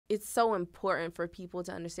it's so important for people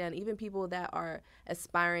to understand, even people that are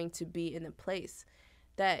aspiring to be in a place,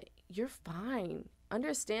 that you're fine.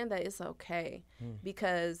 Understand that it's okay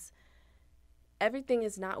because everything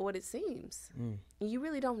is not what it seems. You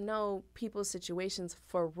really don't know people's situations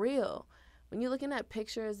for real. When you're looking at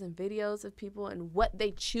pictures and videos of people and what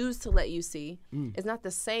they choose to let you see, it's not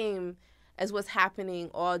the same as what's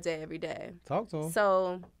happening all day, every day. Talk to them.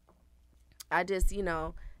 So I just,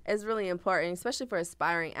 it's really important, especially for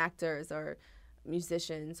aspiring actors or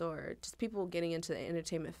musicians or just people getting into the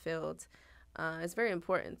entertainment field. It's very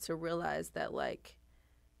important to realize that, like,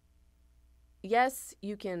 yes,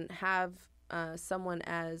 you can have someone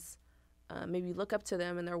as maybe look up to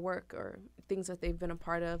them in their work or things that they've been a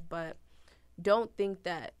part of, but don't think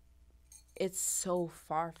that it's so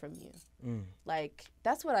far from you. Like,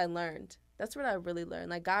 that's what I learned. That's what I really learned.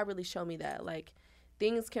 Like, God really showed me that. Like,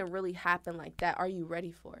 things can really happen like that. Are you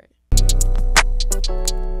ready for it?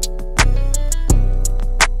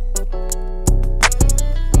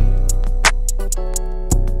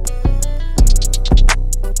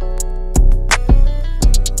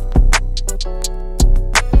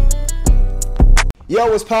 Yo,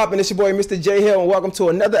 what's poppin'? It's your boy, Mr. J Hill, and welcome to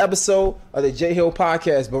another episode of the J Hill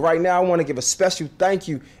Podcast. But right now, I want to give a special thank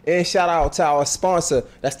you and shout out to our sponsor,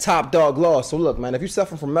 that's Top Dog Law. So look, man, if you're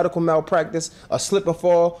suffering from medical malpractice, a slip and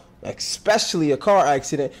fall, especially a car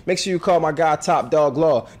accident, make sure you call my guy Top Dog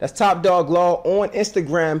Law. That's Top Dog Law on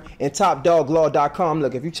Instagram and topdoglaw.com.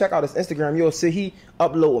 Look, if you check out his Instagram, you'll see he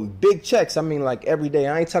uploading big checks. I mean, like, every day.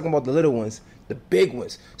 I ain't talking about the little ones. The big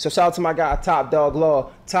ones. So shout out to my guy, Top Dog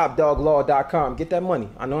Law, topdoglaw.com. Get that money.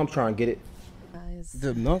 I know I'm trying to get it. Nice.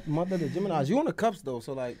 The mother of the Geminis. You on the cups, though,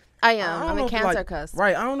 so, like. I am. I'm a Cancer like, cusp.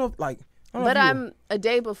 Right. I don't know if, like. But I'm a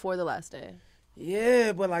day before the last day.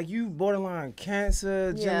 Yeah, but, like, you borderline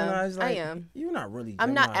Cancer, Geminis. Like, I am. You're not really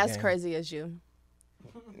I'm Gemini not as gang. crazy as you.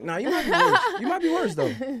 Nah, you might be worse. You might be worse,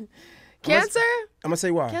 though. Cancer? I'm going to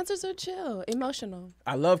say why. Cancers are chill, emotional.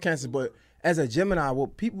 I love Cancer, but as a Gemini,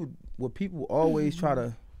 what people always try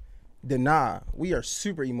to deny, we are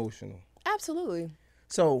super emotional. Absolutely.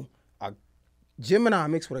 So a Gemini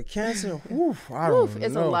mixed with a Cancer, I don't know.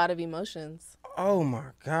 It's a lot of emotions. Oh my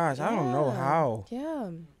gosh, I don't know how. Yeah.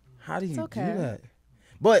 How do you do okay. that?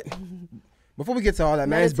 But before we get to all that,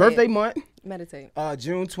 man, it's Meditate. birthday month. Meditate.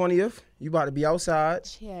 June 20th. You about to be outside.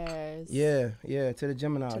 Cheers. Yeah, to the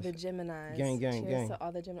Geminis. To the Geminis. Gang. Cheers to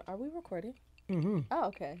all the Geminis. Are we recording? Mm-hmm. Oh,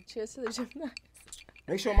 okay. Cheers to the Geminis.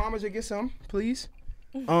 Make sure Mama just get some, please.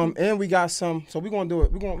 And we got some. So we're gonna do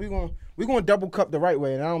it. We're gonna double cup the right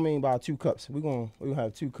way, and I don't mean by 2 cups. We're gonna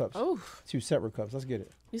have 2 cups. Oof. 2 separate cups. Let's get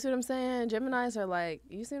it. You see what I'm saying? Geminis are like,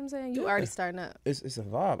 you see what I'm saying? You already starting up. It's a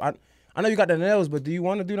vibe. I know you got the nails, but do you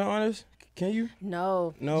want to do the honors? Can you?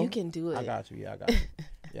 No. You can do it. I got you. Yeah, I got you.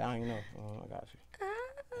 Yeah, I ain't know. I got you.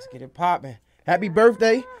 Let's get it popping. Happy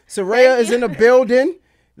birthday. Serayah is in the building.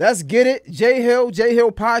 Let's get it. J Hill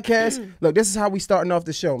Podcast. Look, this is how we starting off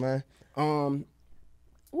the show, man.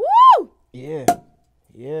 Woo! Yeah.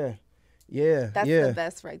 That's the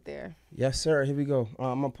best right there. Yes, sir. Here we go.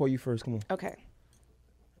 I'm gonna pour you first. Come on. Okay.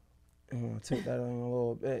 Take that on a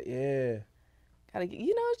little bit. Yeah. Gotta get,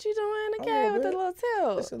 you know what you're doing, okay, with the little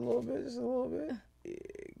tilt. Just a little bit.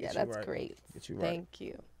 Yeah, that's right. great. Get you right. Thank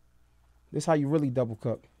you. This is how you really double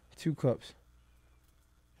cup. 2 cups.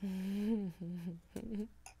 Why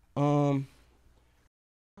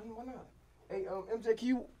not? Hey, MJ, can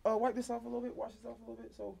you wipe this off a little bit? Wash this off a little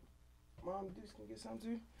bit so Mom and Deuce can get some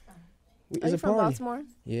too? Are you from Baltimore?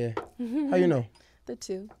 Yeah. How you know? The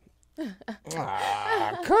 2.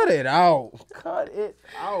 Cut it out. Cut it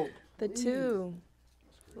out. The Please. 2.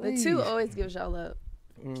 Please. The 2 always gives y'all up.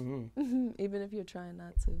 Mm-hmm. Even if you're trying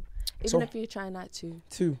not to. Even So- if you're trying not to.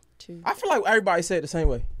 2. 2. I feel like everybody say it the same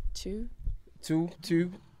way. 2.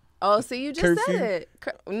 2. Oh, see, you just Curfew. said it.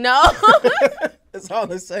 No. It's all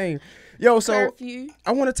the same. Yo, so Curfew.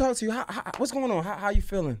 I want to talk to you. How, what's going on? How you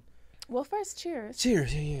feeling? Well, first, cheers.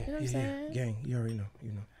 Cheers. Yeah. You know what I'm saying? Gang, you already know.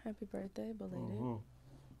 Happy birthday, belated.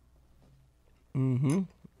 Mm-hmm.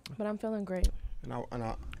 But I'm feeling great. And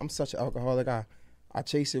I'm such an alcoholic. I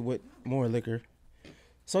chase it with more liquor.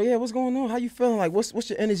 So yeah, what's going on? How you feeling? Like, what's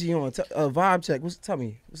your energy on? Vibe check. Tell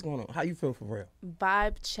me what's going on. How you feel for real?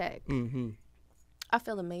 Vibe check. Mm-hmm. I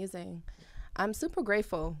feel amazing. I'm super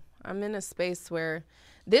grateful. I'm in a space where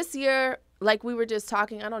this year, like we were just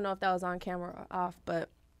talking, I don't know if that was on camera or off, but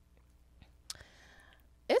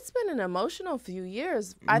it's been an emotional few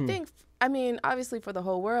years. I mean, obviously for the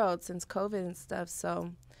whole world since COVID and stuff. So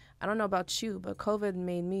I don't know about you, but COVID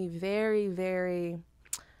made me very, very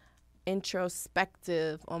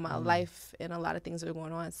introspective on my life and a lot of things that are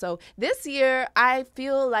going on. So this year, I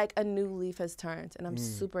feel like a new leaf has turned, and I'm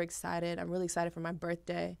super excited. I'm really excited for my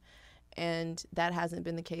birthday, and that hasn't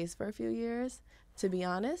been the case for a few years, to be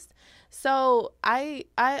honest. So I'm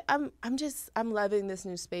loving this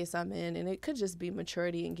new space I'm in, and it could just be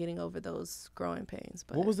maturity and getting over those growing pains.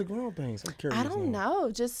 But what was the growing pains? I'm curious. I don't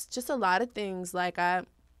know. Just a lot of things. I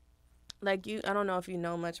don't know if you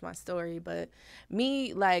know much my story, but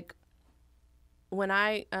me, like, when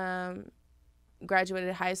I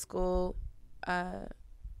graduated high school, a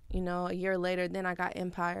year later, then I got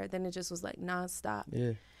Empire. Then it just was like nonstop.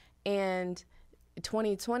 Yeah. And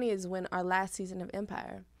 2020 is when our last season of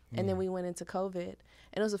Empire. And then we went into COVID. And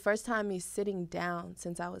it was the first time me sitting down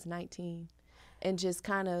since I was 19 and just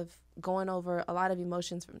kind of going over a lot of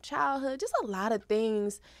emotions from childhood, just a lot of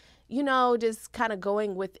things, just kind of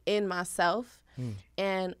going within myself.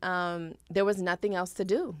 And there was nothing else to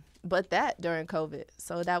do but that during COVID.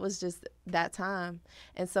 So that was just that time.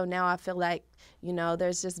 And so now I feel like,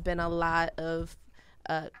 there's just been a lot of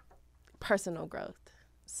personal growth.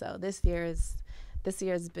 So this year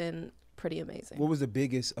has been pretty amazing. What was the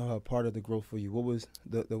biggest part of the growth for you? What was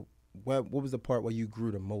what was the part where you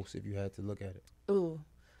grew the most, if you had to look at it? Ooh.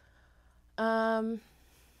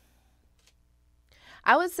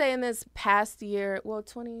 I would say in this past year,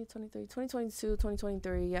 2022,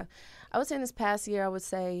 2023, yeah. I would say in this past year, I would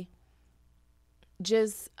say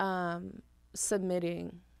just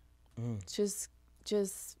submitting.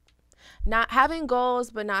 Just not having goals,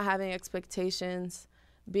 but not having expectations,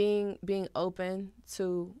 being open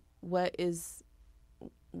to what is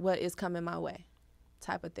coming my way,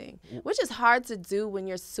 type of thing, which is hard to do when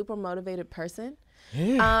you're a super motivated person.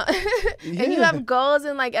 Yeah. And you have goals,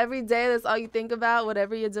 and like every day that's all you think about,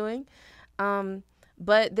 whatever you're doing.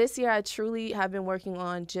 But this year I truly have been working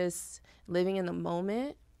on just living in the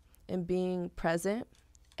moment and being present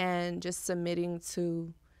and just submitting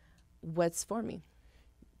to what's for me.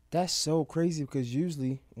 That's so crazy, because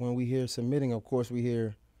usually when we hear submitting, of course, we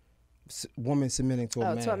hear woman submitting to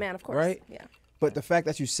a man. To a man, of course. Right? Yeah. But the fact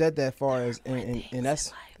that you said that far as, and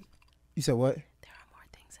that's, you said what?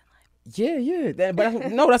 Yeah.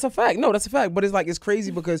 That's a fact. No, that's a fact. But it's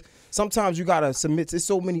crazy because sometimes you gotta submit. There's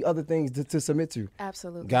so many other things to submit to.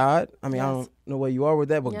 Absolutely. God. I mean, yes. I don't know where you are with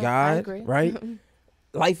that, but yeah, God, I agree. Right?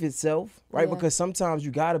 Life itself, right? Yeah. Because sometimes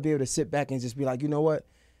you gotta be able to sit back and just be like, you know what?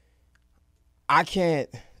 I can't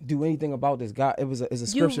do anything about this. God, it's a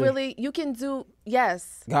scripture. You can do,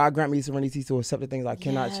 yes. God grant me serenity to accept the things I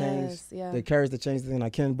cannot change. Yeah. The courage to change the things I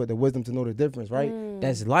can, but the wisdom to know the difference, right?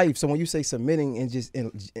 That's life. So when you say submitting and just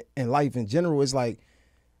in life in general, it's like,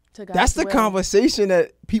 that's the conversation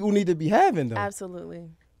that people need to be having, though. Absolutely.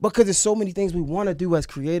 Because there's so many things we want to do as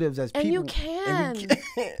creatives, as people. And you can.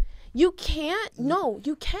 You can't? No,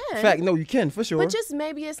 you can. In fact, no, you can, for sure. But just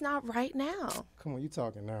maybe it's not right now. Come on, you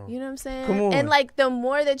talking now. You know what I'm saying? Come on. And like the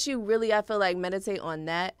more that you really, I feel like, meditate on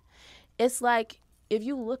that, it's like if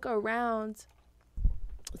you look around,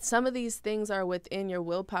 some of these things are within your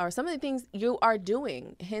willpower. Some of the things you are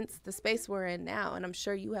doing, hence the space we're in now. And I'm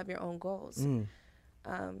sure you have your own goals.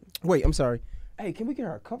 Wait, I'm sorry. Hey, can we get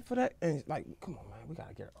her a cup for that? And like, come on, man, we got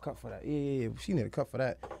to get her a cup for that. Yeah. She need a cup for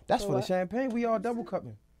that. That's for the champagne. We all double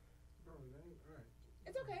cupping.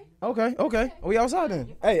 Okay. We outside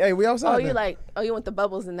then. Hey, we outside. You want the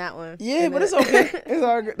bubbles in that one. Yeah, but it's okay. It's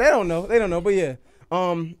all good. They don't know, but yeah.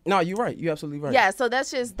 No, you're right. You're absolutely right. Yeah, so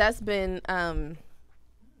that's been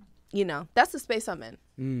that's the space I'm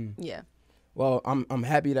in. Yeah. Well, I'm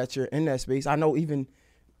happy that you're in that space. I know even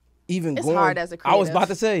it's hard as a creative. I was about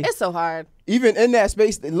to say. It's so hard. Even in that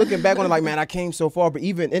space, looking back on it like, man, I came so far, but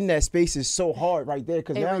even in that space is so hard right there,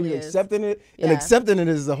 because now really you're accepting it, and accepting it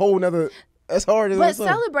is a whole nother. That's hard. But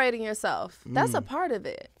celebrating yourself, that's a part of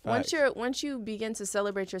it. Facts. Once you begin to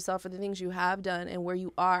celebrate yourself for the things you have done and where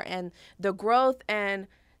you are and the growth and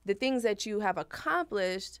the things that you have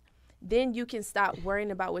accomplished, then you can stop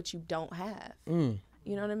worrying about what you don't have. You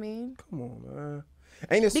know what I mean? Come on,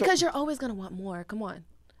 man. Because you're always going to want more. Come on.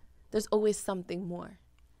 There's always something more.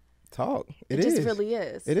 Talk. It just really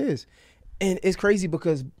is. It is. And it's crazy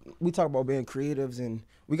because we talk about being creatives, and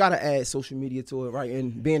we got to add social media to it, right?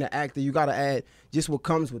 And being an actor, you got to add just what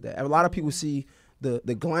comes with that. A lot of people see the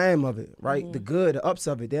glam of it, right? The good, the ups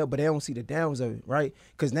of it, but they don't see the downs of it, right?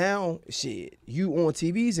 Because now, you on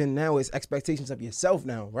TVs, and now it's expectations of yourself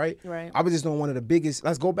now, right? Right. I was just on one of the biggest,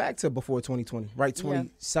 let's go back to before 2020, right?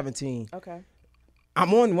 2017. Yeah. Okay.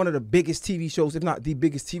 I'm on one of the biggest TV shows, if not the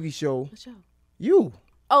biggest TV show. What show? You.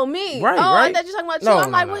 Oh, me? Right, oh, right. I thought you were talking about you. No, I'm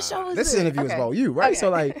no, like, no, what show is this it? interview is Okay. about you, right? Okay. So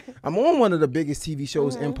like, I'm on one of the biggest TV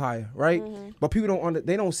shows, Empire, right? But people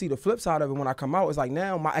they don't see the flip side of it when I come out. It's like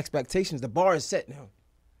now my expectations, the bar is set now.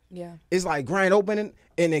 Yeah. It's like grand opening,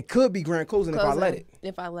 and it could be grand closing if I let it.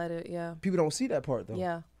 If I let it, yeah. People don't see that part though.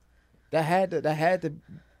 Yeah. That had to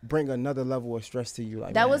bring another level of stress to you.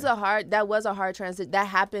 Like that was a hard transit. That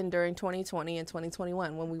happened during 2020 and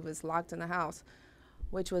 2021 when we was locked in the house,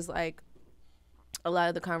 which was like a lot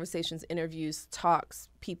of the conversations, interviews, talks,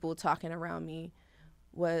 people talking around me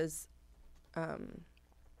was,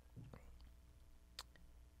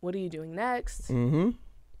 what are you doing next? Mm-hmm.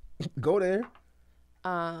 Go there.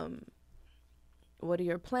 What are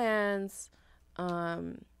your plans?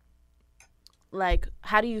 Like,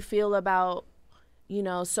 how do you feel about,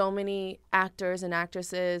 so many actors and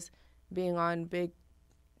actresses being on big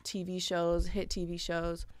TV shows, hit TV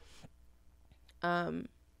shows.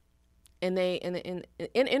 And they in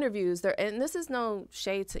interviews, and this is no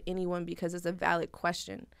shade to anyone because it's a valid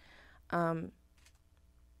question. Are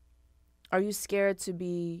you scared to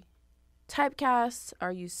be typecast?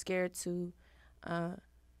 Are you scared to,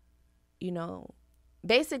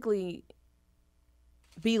 basically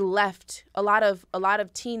be left? A lot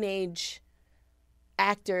of teenage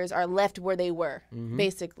actors are left where they were,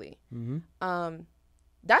 basically.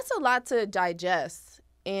 That's a lot to digest,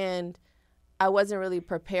 and I wasn't really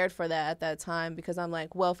prepared for that at that time because I'm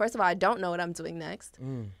like, well, first of all, I don't know what I'm doing next.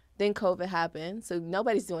 Then COVID happened, so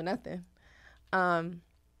nobody's doing nothing.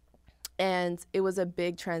 And it was a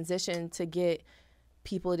big transition to get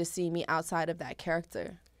people to see me outside of that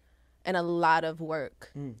character, and a lot of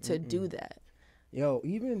work to do that. Yo,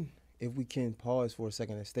 even if we can pause for a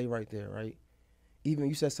second and stay right there, right? Even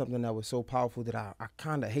you said something that was so powerful that I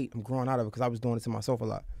kind of hate. I'm growing out of it because I was doing it to myself a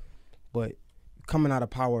lot. But coming out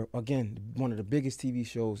of Power, again, one of the biggest TV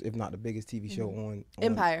shows, if not the biggest TV show on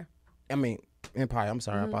Empire. Empire. I'm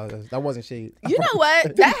sorry, I apologize. That wasn't shade. You know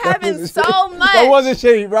what? That happens so much. That wasn't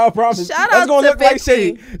shade, bro. I promise. Shout That's out gonna to look like 50,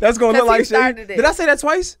 shade. That's gonna look like shade. started it. Did I say that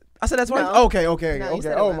twice? I said that twice? No. Okay. No, you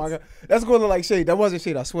said it Oh my once. God. That's gonna look like shade. That wasn't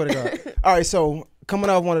shade, I swear to God. All right, so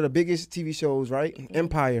coming off one of the biggest TV shows, right?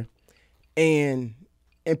 Empire. And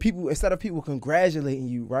people, instead of people congratulating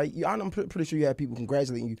you, right? I'm pretty sure you have people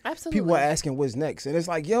congratulating you. Absolutely. People are asking what's next. And it's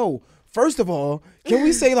like, yo, first of all, can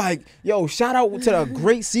we say like, yo, shout out to a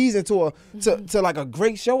great season, to like a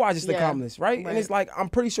great show I just accomplished, right? And it's like, I'm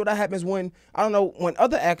pretty sure that happens when, I don't know, when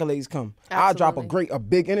other accolades come. I'll drop a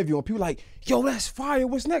big interview and people like, yo, that's fire.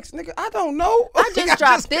 What's next? Nigga, I don't know. I just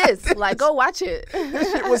dropped this. Like, go watch it.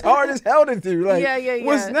 This shit was hard as hell to do. Like, Yeah.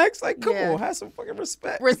 what's next? Like, come on, have some fucking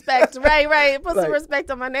respect. Respect, right. Put Like, some respect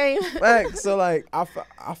on my name. Facts. So like, I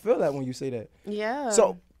feel that when you say that. Yeah.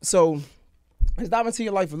 So let's dive into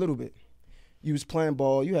your life a little bit. You was playing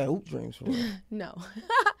ball. You had hoop dreams for real. No.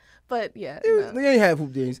 But yeah. You No. didn't have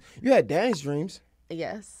hoop dreams. You had dance dreams.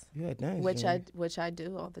 Yes. You had dance Which dreams. which I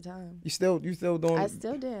do all the time. You still doing? I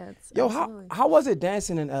still dance. Yo, absolutely. how was it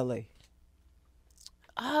dancing in LA?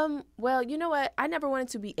 Well, you know what? I never wanted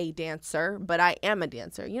to be a dancer, but I am a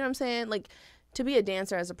dancer. You know what I'm saying? Like, to be a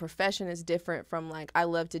dancer as a profession is different from like, I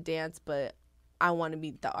love to dance, but I want to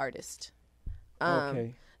be the artist.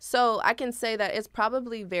 Okay. So I can say that it's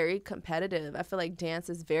probably very competitive. I feel like dance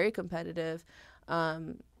is very competitive,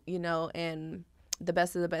 and the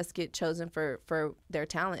best of the best get chosen for their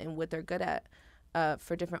talent and what they're good at.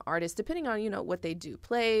 For different artists, depending on what they do,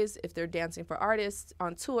 plays, if they're dancing for artists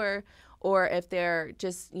on tour, or if they're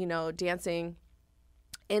just dancing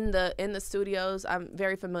in the studios. I'm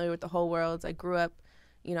very familiar with the whole world. I grew up,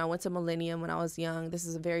 I went to Millennium when I was young. This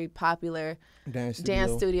is a very popular dance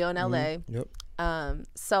studio in LA. Yep.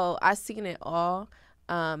 So I've seen it all,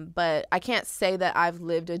 but I can't say that I've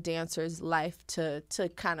lived a dancer's life to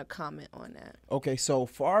kind of comment on that. Okay, so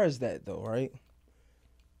far as that though, right?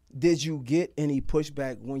 Did you get any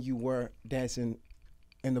pushback when you were dancing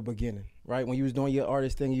in the beginning, right? When you was doing your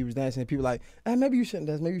artist thing, you was dancing, people like, maybe you shouldn't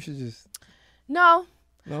dance. Maybe you should just... No?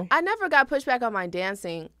 No? I never got pushback on my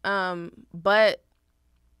dancing, but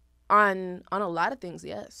on a lot of things,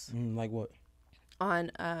 yes. Like what?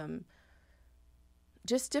 On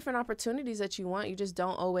just different opportunities that you want. You just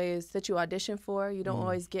don't always, that you audition for. You don't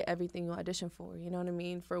always get everything you audition for, you know what I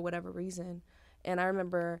mean, for whatever reason. And I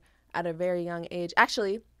remember at a very young age,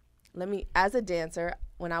 actually... as a dancer,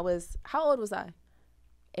 when I was, how old was I?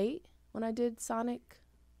 8 when I did Sonic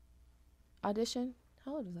audition?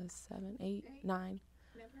 How old was I? 7, 8, 9?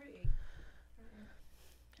 Never 8.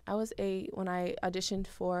 I was 8 when I auditioned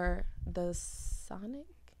for the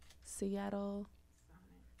Seattle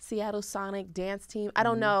Sonic dance team. I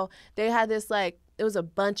don't know. They had this it was a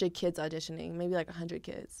bunch of kids auditioning, maybe 100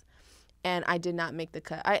 kids. and I did not make the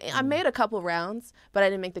cut. I made a couple rounds, but I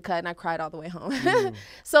didn't make the cut, and I cried all the way home.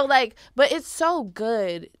 So like, but it's so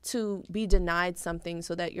good to be denied something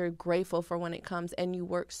so that you're grateful for when it comes, and you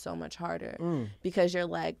work so much harder because you're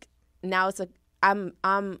like, now it's I'm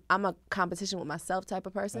a competition with myself type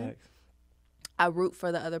of person. Facts. I root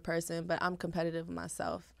for the other person, but I'm competitive with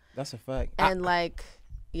myself. That's a fact. And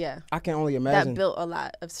yeah, I can only imagine. That built a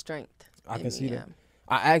lot of strength. I can see that.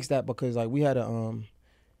 I asked that because like we had and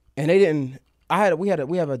they didn't. We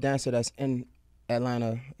have a dancer that's in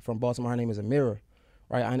Atlanta from Baltimore. Her name is Amira,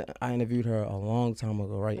 right? I interviewed her a long time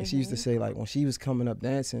ago, right? And she used to say like when she was coming up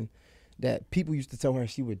dancing, that people used to tell her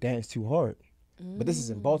she would dance too hard. But this is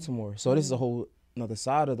in Baltimore, so this is a whole another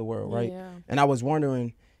side of the world, right? Yeah. And I was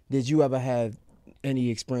wondering, did you ever have any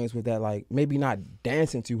experience with that? Like maybe not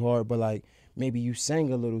dancing too hard, but like maybe you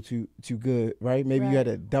sang a little too good, right? Maybe you had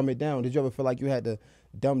to dumb it down. Did you ever feel like you had to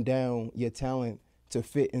dumb down your talent to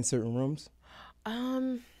fit in certain rooms?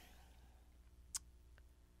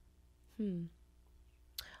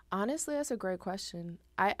 Honestly, that's a great question.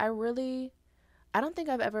 I don't think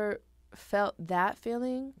I've ever felt that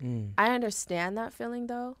feeling. I understand that feeling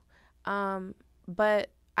though. But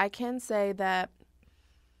I can say that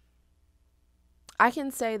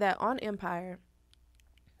on Empire,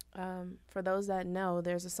 for those that know,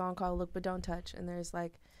 there's a song called Look But Don't Touch, and that's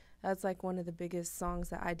like one of the biggest songs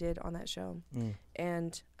that I did on that show.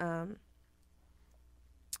 And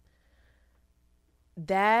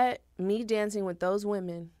that me dancing with those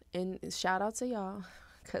women, and shout out to y'all,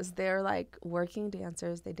 because they're like working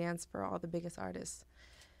dancers. They dance for all the biggest artists.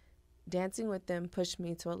 Dancing with them pushed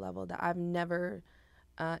me to a level that I've never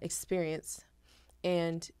experienced,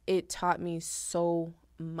 and it taught me so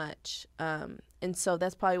much. And so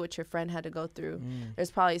that's probably what your friend had to go through.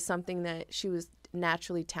 There's probably something that she was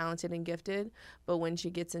naturally talented and gifted, but when she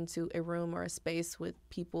gets into a room or a space with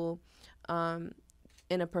people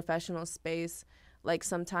in a professional space, like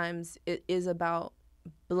sometimes it is about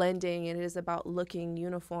blending, and it is about looking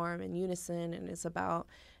uniform and unison, and it's about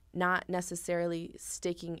not necessarily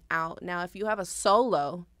sticking out. Now, if you have a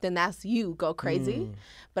solo, then that's you, go crazy.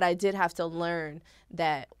 But I did have to learn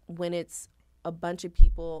that when it's a bunch of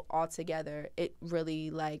people all together, it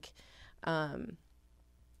really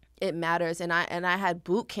it matters. And I had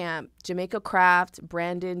boot camp, Jamaica Craft,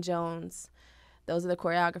 Brandon Jones. Those are the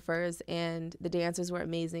choreographers, and the dancers were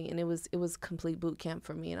amazing, and it was complete boot camp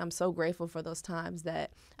for me. And I'm so grateful for those times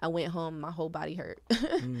that I went home, my whole body hurt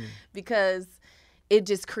because it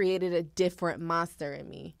just created a different monster in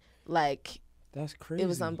me. Like, that's crazy. It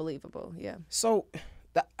was unbelievable. Yeah. So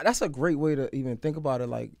that's a great way to even think about it,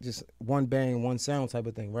 like just one bang, one sound type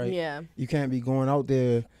of thing, right? Yeah. You can't be going out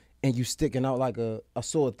there and you sticking out like a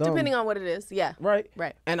sore thumb. Depending on what it is, yeah. Right?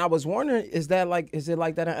 Right. And I was wondering, is it like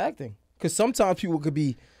that in acting? Because sometimes people could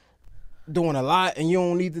be doing a lot and you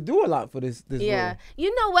don't need to do a lot for this yeah. role.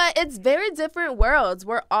 You know what? It's very different worlds.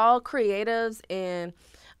 We're all creatives, and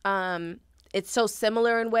it's so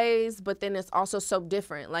similar in ways, but then it's also so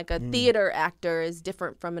different. Like a theater actor is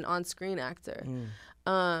different from an on-screen actor.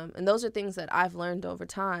 And those are things that I've learned over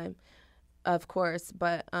time, of course.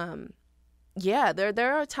 But yeah,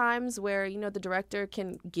 there are times where, you know, the director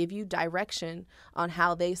can give you direction on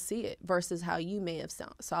how they see it versus how you may have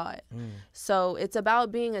saw it. So it's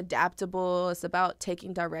about being adaptable. It's about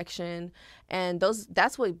taking direction. And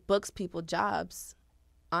that's what books people jobs.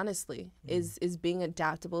 Honestly, is being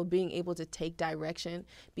adaptable, being able to take direction,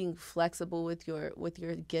 being flexible with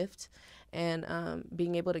your gift, and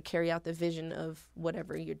being able to carry out the vision of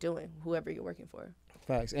whatever you're doing, whoever you're working for.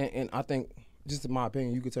 Facts. And I think, just in my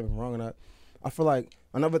opinion, you could tell me if I'm wrong or not, I feel like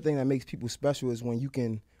another thing that makes people special is when you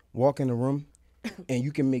can walk in the room and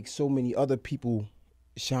you can make so many other people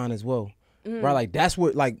shine as well. Right? Like that's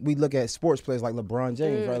what, like, we look at sports players like LeBron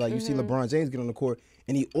James, right? Like you see LeBron James get on the court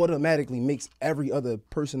and he automatically makes every other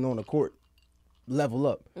person on the court level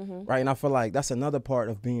up, right? And I feel like that's another part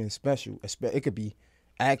of being special. It could be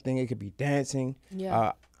acting, it could be dancing.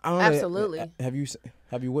 Yeah, I don't know, absolutely.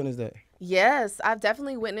 Have you witnessed that? Yes, I've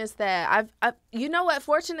definitely witnessed that. I've you know what?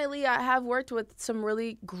 Fortunately, I have worked with some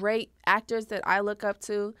really great actors that I look up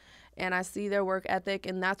to, and I see their work ethic,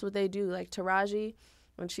 and that's what they do. Like Taraji,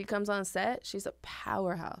 when she comes on set, she's a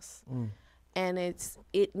powerhouse, and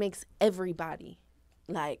it makes everybody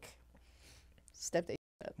like step their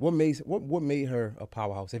up. What made her a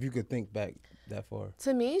powerhouse? If you could think back that far.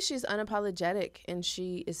 To me, she's unapologetic, and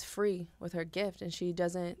she is free with her gift, and she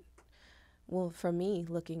doesn't. Well, for me,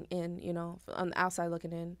 looking in, you know, on the outside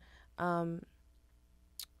looking in,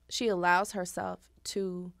 she allows herself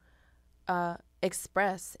to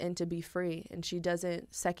express and to be free, and she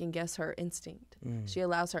doesn't second guess her instinct. She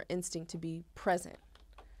allows her instinct to be present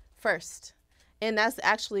first. And that's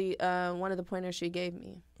actually one of the pointers she gave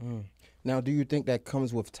me. Now, do you think that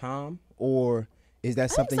comes with time, or is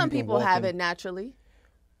that something some people have it naturally,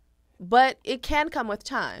 but it can come with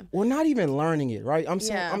time. Well, not even learning it, right? I'm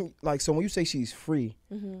saying, I'm like, so when you say she's free,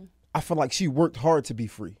 I feel like she worked hard to be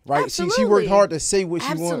free, right? Absolutely. She worked hard to say what she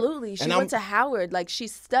wanted. Absolutely. She went to Howard, like she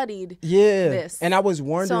studied this. And I was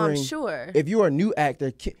wondering, so I'm sure, if you're a new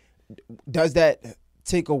actor, does that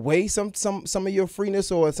take away some of your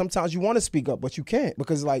freeness, or sometimes you want to speak up but you can't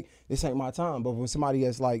because like this ain't my time? But when somebody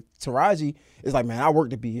that's like Taraji, it's like, man, I work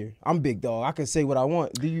to be here. I'm big dog. I can say what I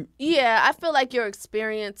want. Do you? Yeah, I feel like your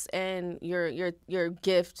experience and your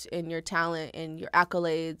gift and your talent and your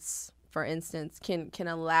accolades, for instance, can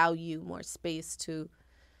allow you more space to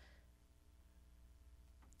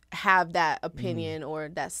have that opinion or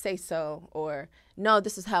that say so, or no,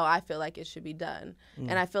 this is how I feel like it should be done.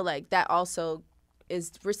 And I feel like that also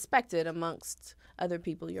is respected amongst other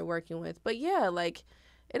people you're working with. But yeah, like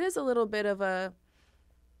it is a little bit of a,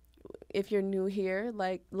 if you're new here,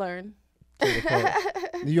 like learn.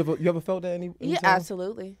 You ever felt that any yeah, time?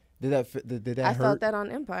 Absolutely. Did that hurt? I felt that on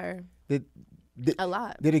Empire. A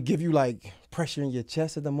lot. Did it give you like pressure in your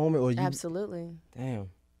chest at the moment, or you? Absolutely. Damn.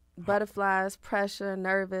 Butterflies, pressure,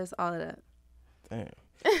 nervous, all of that.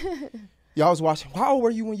 Damn. Y'all was watching. How old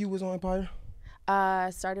were you when you was on Empire? I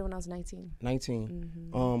started when I was 19.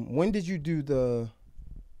 19. When did you do the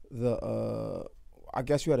I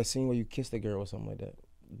guess you had a scene where you kissed a girl or something like that.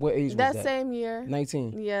 What age was that? That same year.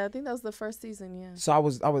 19. Yeah, I think that was the first season, yeah. So I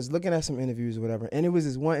was looking at some interviews or whatever, and it was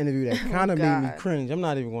this one interview that kind of made me cringe. I'm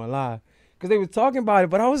not even going to lie. Because they were talking about it,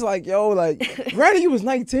 but I was like, yo, like, granted you was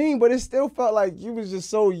 19, but it still felt like you was just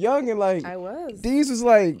so young, and like, I was. These was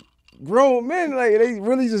like grown men, like they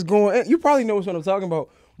really just going, you probably know what I'm talking about.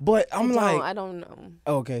 But I don't know.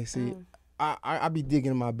 Okay, see, I be digging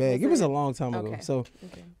in my bag. It was a long time ago. So,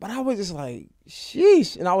 but I was just like,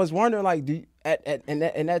 sheesh. And I was wondering, like, in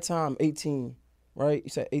that time, 18, right? You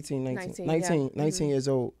said 18, 19 years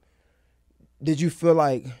old. Did you feel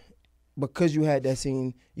like because you had that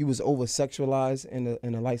scene, you was over-sexualized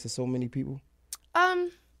in the lights of so many people?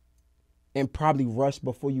 And probably rushed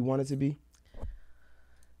before you wanted to be?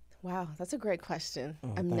 Wow, that's a great question.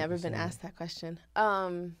 I've never been asked that question.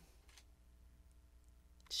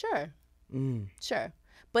 Sure. Sure.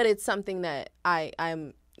 But it's something that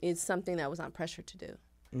it's something that I was not pressured to do.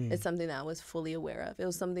 It's something that I was fully aware of. It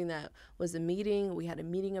was something that was a meeting. We had a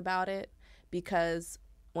meeting about it because,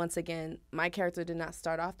 once again, my character did not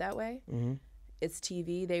start off that way. It's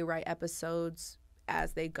TV. They write episodes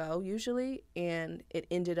as they go usually. And it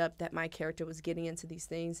ended up that my character was getting into these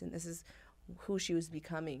things, and this is who she was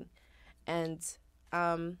becoming. And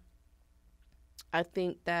I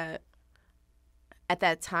think that at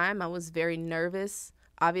that time I was very nervous.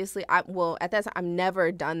 Obviously, at that time I've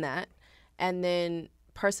never done that. And then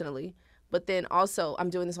personally, but then also I'm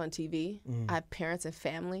doing this on TV. I have parents and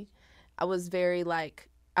family. I was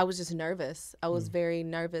just nervous. I was very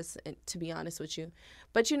nervous, to be honest with you.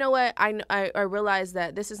 But you know what? I realized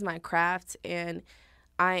that this is my craft, and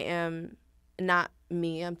I am not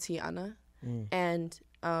me. I'm Tiana. And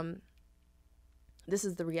this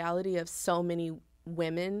is the reality of so many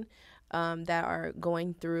women that are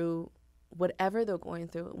going through whatever they're going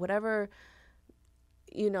through, whatever,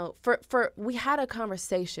 we had a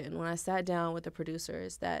conversation when I sat down with the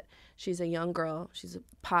producers that she's a young girl, she's a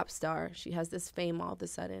pop star, she has this fame all of a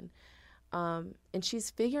sudden, and she's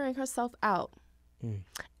figuring herself out.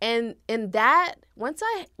 And that, once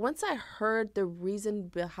I heard the reason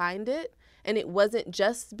behind it, and it wasn't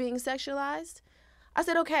just being sexualized, I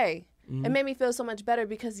said, okay. It made me feel so much better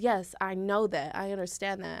because, yes, I know that. I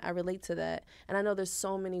understand that. I relate to that. And I know there's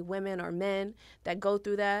so many women or men that go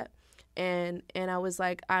through that. And I was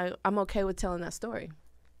like, I'm okay with telling that story.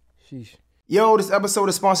 Sheesh. Yo, this episode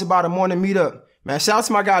is sponsored by The Morning Meetup. Man, shout out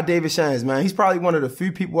to my guy, David Shands, man. He's probably one of the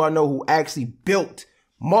few people I know who actually built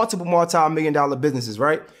multiple multi-million-dollar businesses,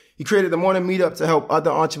 right? He created The Morning Meetup to help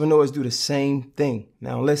other entrepreneurs do the same thing.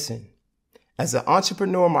 Now, listen. As an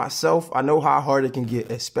entrepreneur myself, I know how hard it can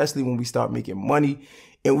get, especially when we start making money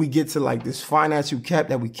and we get to like this financial cap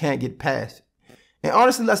that we can't get past. And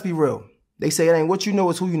honestly, let's be real. They say it ain't what you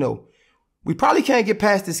know, it's who you know. We probably can't get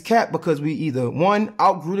past this cap because we either, one,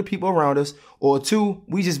 outgrew the people around us, or two,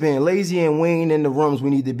 we just being lazy and we ain't in the rooms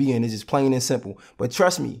we need to be in. It's just plain and simple. But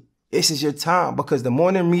trust me, this is your time because The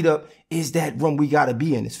Morning Meetup is that room we got to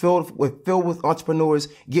be in. It's filled with entrepreneurs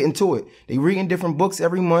getting to it. They reading different books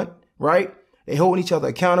every month, right? They holding each other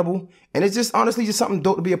accountable. And it's just honestly just something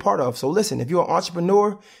dope to be a part of. So listen, if you're an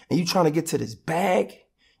entrepreneur and you're trying to get to this bag,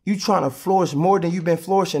 you trying to flourish more than you've been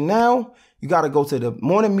flourishing now, you got to go to the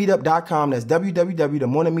morningmeetup.com. That's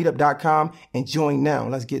www.themorningmeetup.com and join now.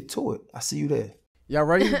 Let's get to it. I see you there. Y'all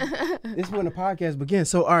ready? This is when the podcast begins.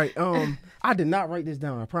 So, all right, I did not write this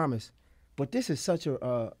down, I promise. But this is such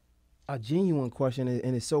a genuine question,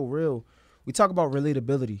 and it's so real. We talk about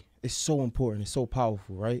relatability. It's so important. It's so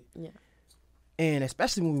powerful, right? Yeah. And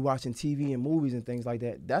especially when we're watching TV and movies and things like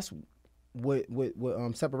that, that's what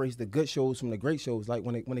separates the good shows from the great shows. Like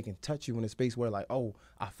when it can touch you in a space where like, oh,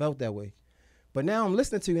 I felt that way. But now I'm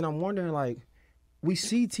listening to you and I'm wondering, like, we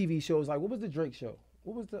see TV shows like, what was the Drake show?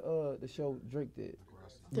 What was the show Drake did?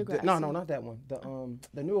 No, not that one.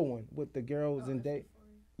 The newer one with the girls and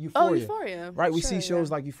Euphoria. Oh, Euphoria. Right, we see shows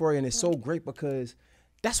like Euphoria, and it's so great because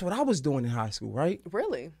that's what I was doing in high school, right?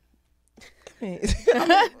 Really? I mean,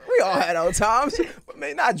 we all had our times, but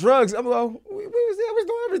man, not drugs. we was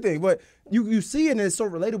doing everything. But you see it and it's so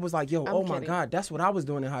relatable. It's like, yo, my God, that's what I was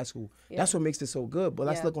doing in high school. Yeah. That's what makes it so good. But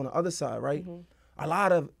let's look on the other side, right?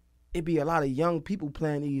 Mm-hmm. It be a lot of young people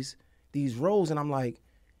playing these roles, and I'm like,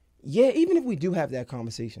 yeah, even if we do have that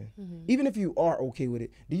conversation, even if you are okay with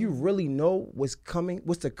it, do you really know what's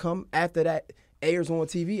to come after that airs on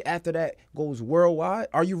TV, after that goes worldwide?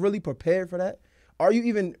 Are you really prepared for that? Are you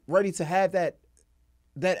even ready to have that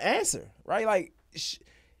answer, right? Like,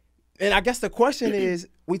 and I guess the question is,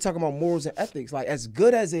 we talk about morals and ethics. Like, as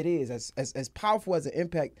good as it is, as powerful as an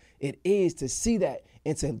impact it is to see that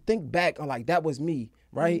and to think back on, like, that was me,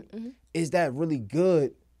 right? Mm-hmm. Is that really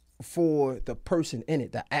good for the person in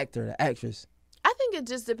it, the actor, the actress? I think it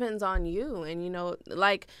just depends on you. And,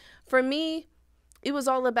 like, for me, it was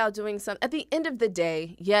all about doing something. At the end of the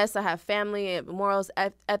day, yes, I have family, morals,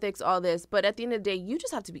 ethics, all this. But at the end of the day, you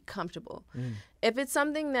just have to be comfortable. If it's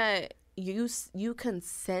something that you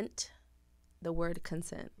consent, the word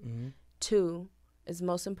consent, to is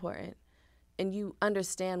most important, and you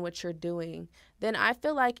understand what you're doing, then I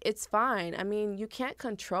feel like it's fine. I mean, you can't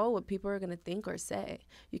control what people are going to think or say.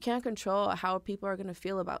 You can't control how people are going to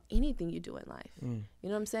feel about anything you do in life. You know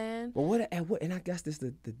what I'm saying? Well, and I guess this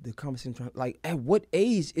is the conversation, like, at what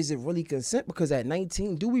age is it really consent? Because at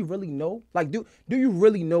 19, do we really know? Like, do you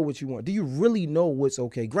really know what you want? Do you really know what's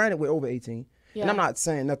okay? Granted, we're over 18. Yeah. And I'm not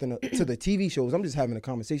saying nothing to the TV shows. I'm just having a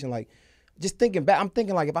conversation, like, just thinking back, I'm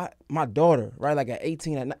thinking like if my daughter, right, like at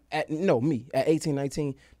 18, at 18,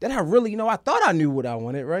 19, then I really, I thought I knew what I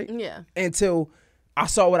wanted, right? Yeah. Until I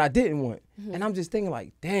saw what I didn't want. And I'm just thinking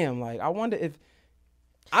like, damn, like, I wonder if,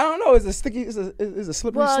 I don't know, it's a slippery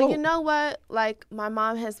slope. Well, you know what? Like my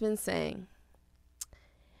mom has been saying,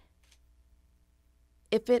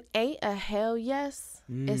 if it ain't a hell yes,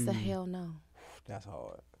 it's a hell no. That's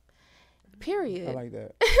hard. Period. I like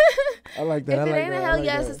that. I like that. If it ain't a hell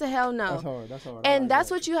yes, it's a hell no. That's hard. And that's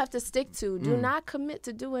what you have to stick to. Do not commit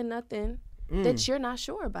to doing nothing that you're not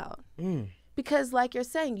sure about. Because like you're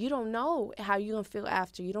saying, you don't know how you're going to feel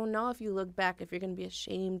after. You don't know if you look back, if you're going to be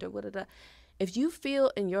ashamed or whatever. If you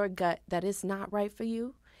feel in your gut that it's not right for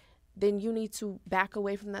you, then you need to back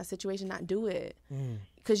away from that situation, not do it.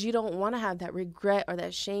 Because you don't want to have that regret or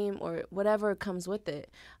that shame or whatever comes with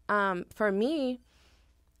it. For me,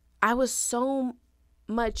 I was so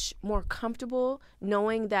much more comfortable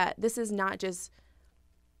knowing that this is not just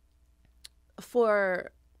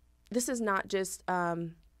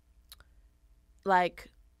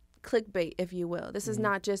like clickbait, if you will. This is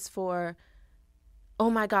not just for,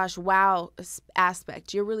 oh my gosh, wow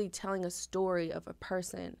aspect. You're really telling a story of a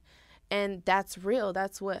person. And that's real.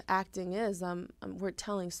 That's what acting is. We're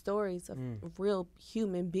telling stories of real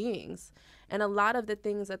human beings. And a lot of the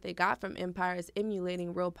things that they got from Empire is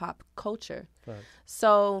emulating real pop culture. Right.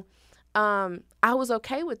 So I was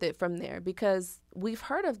okay with it from there because we've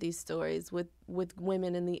heard of these stories with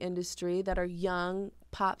women in the industry that are young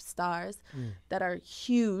pop stars that are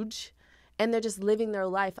huge, and they're just living their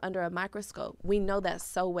life under a microscope. We know that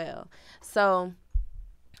so well. So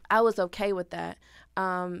I was okay with that.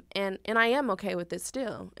 And I am okay with it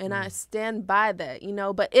still. And I stand by that,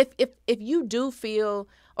 But if you do feel,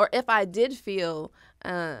 or if I did feel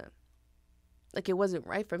like it wasn't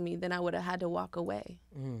right for me, then I would have had to walk away.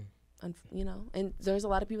 And there's a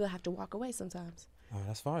lot of people that have to walk away sometimes. Oh,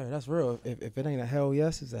 that's fire. That's real. If it ain't a hell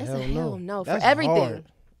yes, it's a hell no. Hell no. That's for everything. Hard.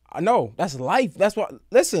 I know. That's life. That's what.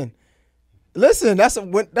 Listen. That's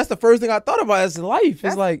the first thing I thought about is life.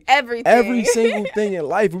 It's like everything. Every single thing in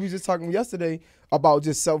life. We were just talking yesterday about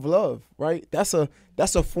just self-love, right? That's a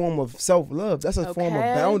form of self-love. That's a form of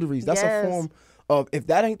boundaries. That's a form of, if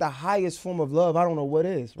that ain't the highest form of love, I don't know what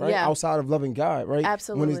is, right? Yeah. Outside of loving God, right?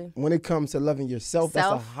 Absolutely. When it comes to loving yourself, that's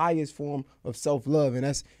the highest form of self-love. And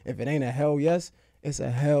that's, if it ain't a hell yes, It's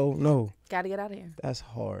a hell no. Gotta get out of here. That's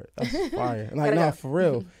hard. That's fire. Like, nah, go. for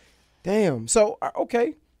real. Damn. So,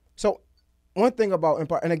 okay. So, one thing about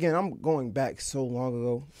Empire, and again, I'm going back so long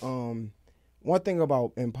ago. One thing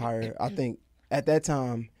about Empire, I think at that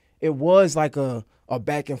time, it was like a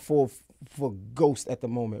back and forth for Ghost at the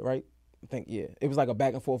moment, right? I think, yeah. It was like a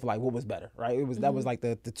back and forth, like, what was better, right? It was That was like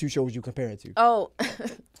the two shows you compare it to. Oh.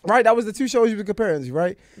 Right? That was the two shows you were comparing to,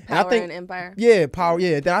 right? Power and Empire. Yeah, Power,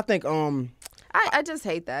 yeah. Then I think, I just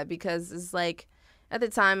hate that because it's like, at the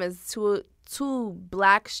time, it's two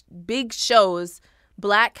big shows,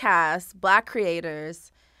 black cast, black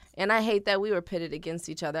creators, and I hate that we were pitted against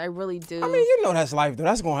each other. I really do. I mean, you know that's life, though.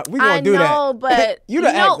 We gonna do that. I know, but you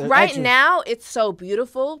know, right now it's so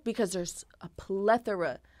beautiful because there's a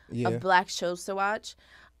plethora Yeah. of black shows to watch.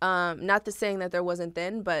 Not to saying that there wasn't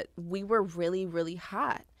then, but we were really, really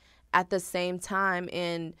hot at the same time,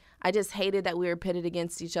 and I just hated that we were pitted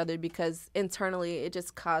against each other because internally it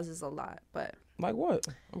just causes a lot. But like what?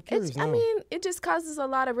 I'm curious now. I mean, it just causes a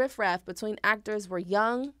lot of riffraff between actors. We're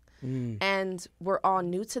young, and we're all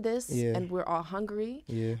new to this, and we're all hungry.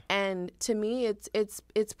 Yeah. And to me,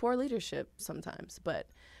 it's poor leadership sometimes. But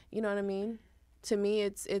you know what I mean? To me,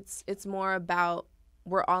 it's more about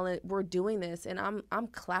we're doing this, and I'm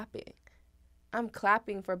clapping. I'm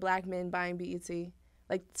clapping for black men buying BET.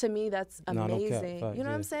 Like, to me, that's amazing. No cap, you know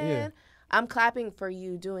what I'm saying? Yeah. I'm clapping for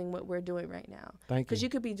you doing what we're doing right now. Thank you. Because you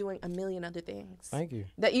could be doing a million other things. Thank you.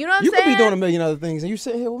 You know what I'm you saying? You could be doing a million other things, and you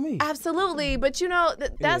sitting here with me. Absolutely. But, you know,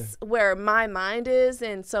 that's where my mind is.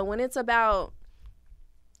 And so when it's about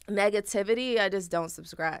negativity, I just don't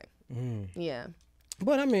subscribe. Yeah.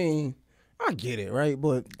 But, I mean, I get it, right?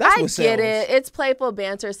 But that's what sells. I get it. It's playful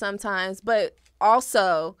banter sometimes. But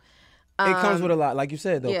also... it comes with a lot, like you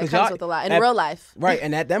said, though. Yeah, it comes with a lot. In real life. Right,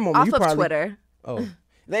 and at that moment, off you of probably... Twitter. Oh.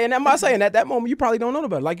 And I'm not saying at that moment, you probably don't know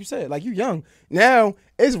about it. Like you said, like, you young. Now,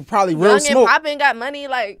 it's probably real smoke. Young and popping, got money,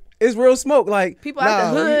 like... It's real smoke, like... People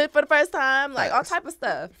out the hood for the first time, like, all type of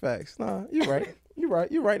stuff. Facts. Nah, you right. You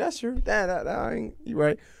right. That's true. You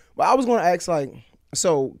right. But I was going to ask, like...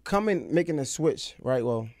 So, making a switch, right?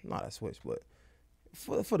 Well, not a switch, but...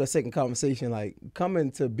 For the sake of conversation, like,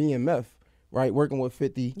 coming to BMF... Right, working with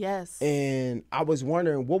 50. Yes. And I was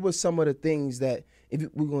wondering, what were some of the things that, if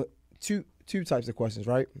we're going two types of questions,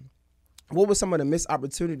 right? What were some of the missed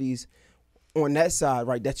opportunities on that side,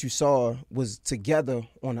 right, that you saw was together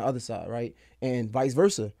on the other side, right? And vice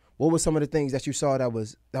versa. What were some of the things that you saw that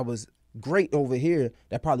was great over here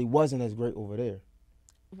that probably wasn't as great over there?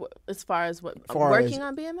 As far as what? Working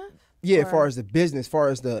on BMF? Yeah, as far as the business, as far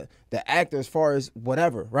as the actor, as far as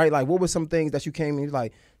whatever, right? Like, what were some things that you came and you're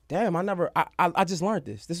like, damn, I just learned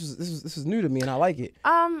this. This was new to me, and I like it.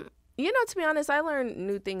 You know, to be honest, I learn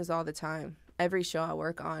new things all the time. Every show I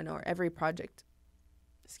work on or every project.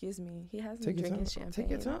 Excuse me, he has me drinking champagne. Take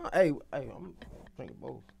your time. Hey, I'm drinking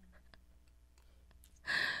both.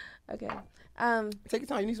 Okay. Take your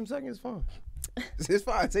time. You need some seconds. It's fine. It's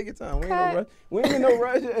fine. Take your time. We ain't in no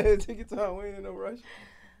rush. Take your time. We ain't in no rush.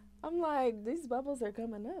 I'm like, these bubbles are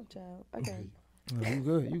coming up, child. Okay.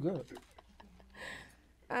 You good.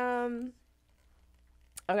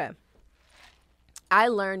 Okay. I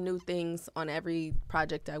learn new things on every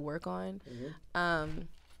project I work on. I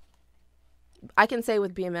can say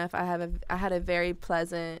with BMF, I had a very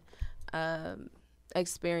pleasant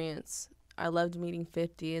experience. I loved meeting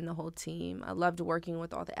 50 and the whole team. I loved working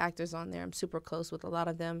with all the actors on there. I'm super close with a lot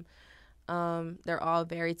of them. They're all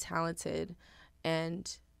very talented,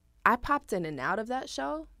 and I popped in and out of that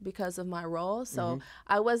show because of my role. So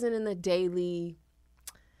I wasn't in the daily.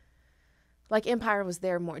 Like, Empire was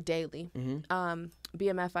there more daily.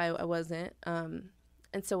 BMF, I wasn't. And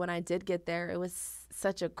so when I did get there, it was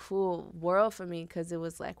such a cool world for me because it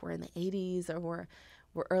was like we're in the 80s or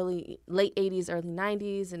we're late 80s, early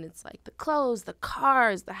 90s. And it's like the clothes, the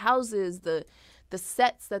cars, the houses, the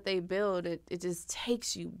sets that they build. It just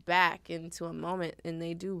takes you back into a moment. And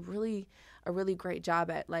they do a really great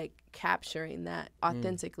job at, like, capturing that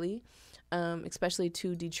authentically, especially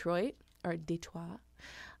to Detroit,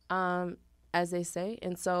 as they say.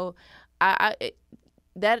 And so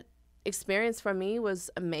that experience for me was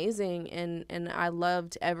amazing, and I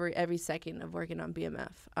loved every second of working on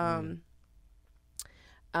BMF.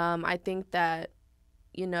 I think that,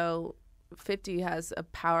 you know, 50 has a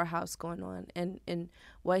powerhouse going on, and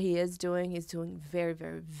what he's doing very,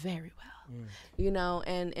 very, very well. You know,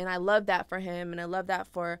 and I love that for him, and I love that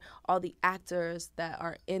for all the actors that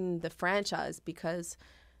are in the franchise, because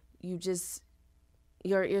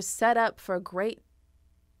you're set up for great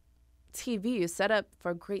TV. You're set up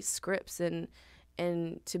for great scripts, and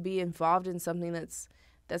to be involved in something that's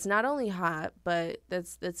that's not only hot, but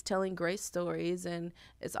that's telling great stories, and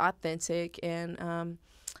it's authentic, and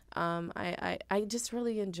I just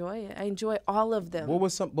really enjoy it. I enjoy all of them. What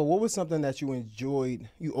was something that you enjoyed?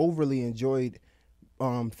 You overly enjoyed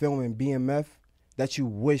filming BMF that you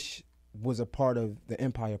wish was a part of the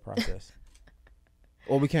Empire process?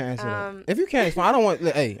 Or we can't answer that. If you can't, it's fine. I don't want.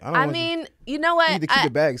 Hey, I mean, you know what? You need to keep the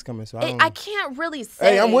bags coming. So I can't really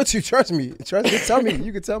say. Hey, I'm with you. Trust me. Tell me.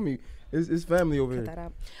 You can tell me. It's family over here. Cut that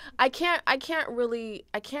out. I can't really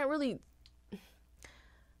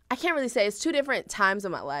say. It's two different times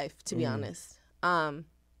of my life, to be honest.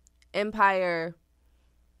 Empire.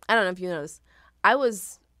 I don't know if you noticed. I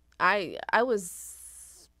was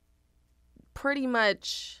pretty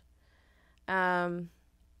much.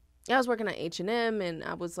 I was working at H&M, and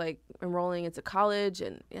I was like enrolling into college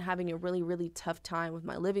and having a really, really tough time with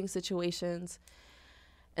my living situations.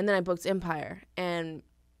 And then I booked Empire, and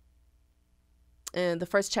the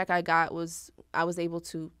first check I got was I was able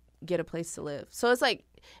to get a place to live. So it's like,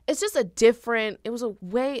 it's just it was a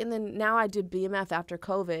way. And then now I did BMF after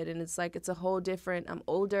COVID, and it's like, it's a whole different, I'm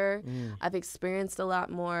older. I've experienced a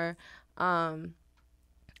lot more.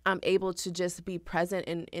 I'm able to just be present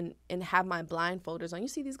and have my blindfolders on. You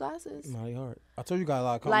see these glasses? Mighty hard. I told you got a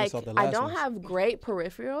lot of comments off the last I don't have great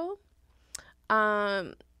peripheral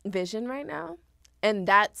vision right now, and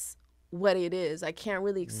that's what it is. I can't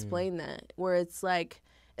really explain that. Where it's like,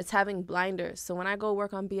 it's having blinders. So when I go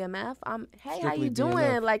work on BMF, hey, Strictly how you doing?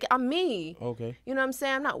 BMF. Like, I'm me. Okay. You know what I'm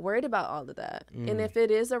saying? I'm not worried about all of that. And if it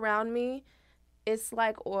is around me, it's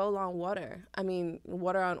like oil on water. I mean,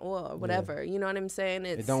 water on oil or whatever. Yeah. You know what I'm saying?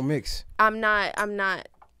 It don't mix. I'm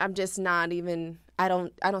just not even, I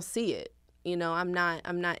don't see it. You know, I'm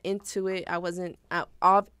not into it.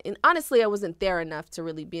 And honestly, I wasn't there enough to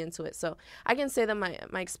really be into it. So I can say that my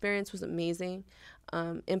experience was amazing.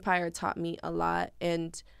 Empire taught me a lot,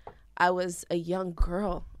 and I was a young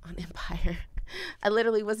girl on Empire. I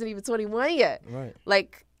literally wasn't even 21 yet. Right.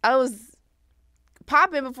 Like, I was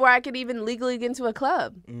popping before I could even legally get into a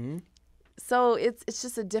club. So it's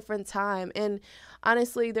just a different time. And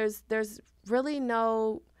honestly, there's really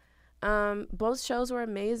no, both shows were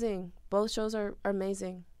amazing. Both shows are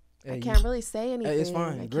amazing. Hey, I can't really say anything. Hey, it's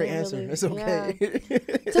fine. Great answer. Really, it's okay.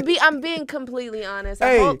 Yeah. I'm being completely honest.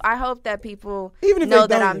 Hey, I hope that people even if know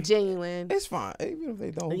that I'm genuine. It's fine. Even if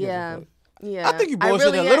they don't. Yeah. I think you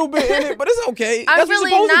bullshit a little bit in it, but it's okay. That's I'm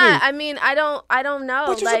really not. I mean, I don't know.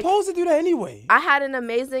 But you're supposed to do that anyway. I had an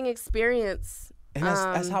amazing experience. And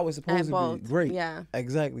that's how it's supposed to be. Great. Yeah.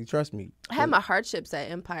 Exactly. Trust me. I had my hardships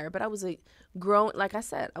at Empire, but I was like I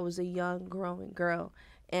said, I was a young, growing girl.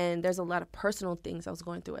 And there's a lot of personal things I was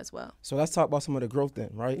going through as well. So let's talk about some of the growth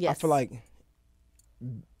then, right? Yes. I feel like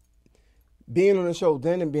being on the show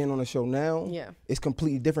then and being on the show now is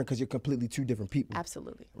completely different because you're completely two different people.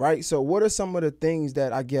 Absolutely. Right? So what are some of the things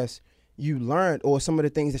that I guess you learned, or some of the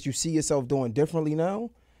things that you see yourself doing differently now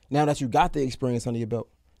that you got the experience under your belt?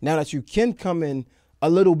 Now that you can come in a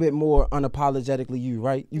little bit more unapologetically you,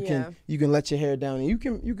 right? You can let your hair down, and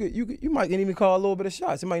you might even call a little bit of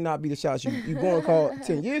shots. It might not be the shots you going to call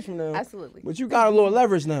 10 years from now. Absolutely. But you got a little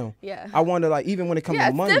leverage now. Yeah. I wonder, like, even when it comes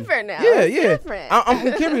to money. Yeah, it's different now. Yeah, it's different.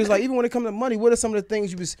 I'm curious, like, even when it comes to money, what are some of the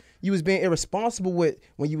things you was being irresponsible with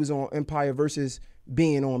when you was on Empire versus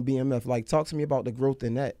being on BMF? Like, talk to me about the growth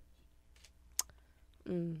in that.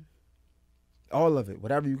 All of it,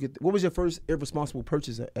 whatever you get. What was your first irresponsible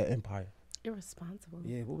purchase at Empire? Irresponsible.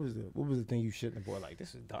 Yeah, what was the thing you shouldn't have bought? Like,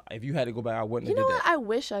 this is dumb. If you had to go back, I wouldn't have did did what? that. I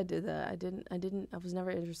wish I did that. I was never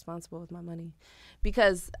irresponsible with my money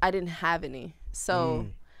because I didn't have any. So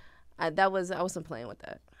I wasn't playing with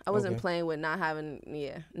that. I wasn't playing with not having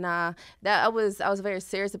I was very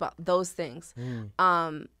serious about those things.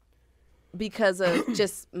 Because of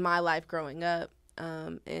just my life growing up.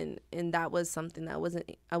 And that was something that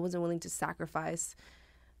I wasn't willing to sacrifice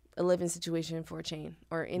a living situation for a chain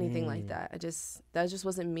or anything like that. That just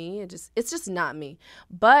wasn't me. It's just not me.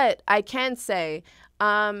 But I can say, a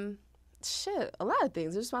lot of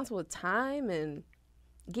things. I'm responsible with time and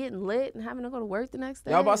getting lit and having to go to work the next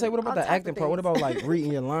day. Yeah, I was about to say, what about the acting part? What about like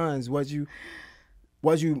reading your lines? Was you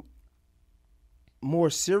more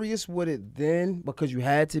serious with it then because you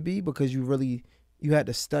had to be, because you had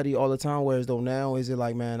to study all the time, whereas though now, is it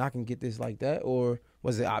like, man, I can get this like that, or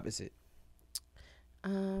was it opposite?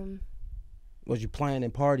 Was you playing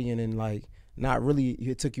and partying and like not really,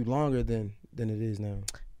 it took you longer than it is now?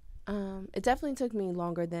 It definitely took me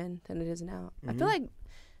longer than it is now. I feel like,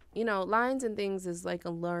 lines and things is like a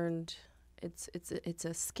learned, it's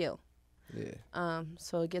a skill. Yeah.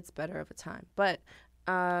 So it gets better over time. But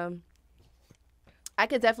I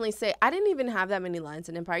could definitely say I didn't even have that many lines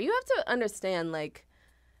in Empire. You have to understand, like,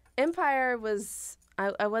 Empire was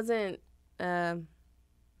I wasn't. I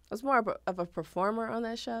was more of a performer on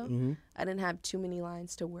that show. Mm-hmm. I didn't have too many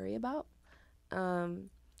lines to worry about.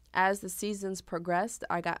 As the seasons progressed,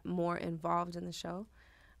 I got more involved in the show.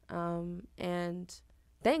 And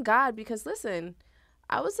thank God, because listen,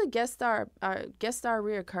 I was a guest star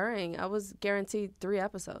reoccurring. I was guaranteed 3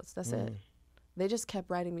 episodes. That's it. They just kept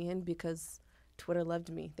writing me in because Twitter loved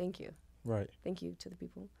me. Thank you. Right. Thank you to the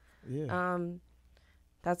people. Yeah.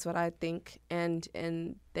 That's what I think. And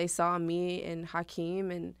they saw me and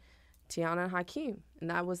Hakeem and Tiana and Hakeem, and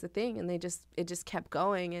that was the thing. And it just kept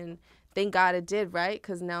going, and thank God it did, right?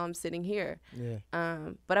 Because now I'm sitting here.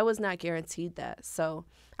 Yeah. But I was not guaranteed that. So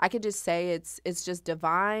I could just say it's just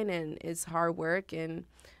divine, and it's hard work. And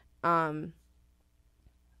I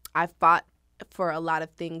fought for a lot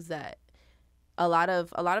of things that a lot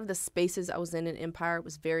of the spaces I was in Empire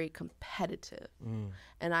was very competitive.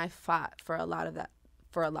 And I fought for a lot of that.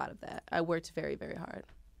 I worked very, very hard.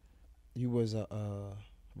 You was a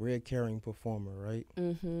red carrying performer, right?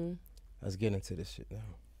 Mm-hmm. Let's get into this shit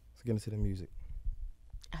now. Let's get into the music.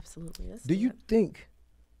 Absolutely. Do you think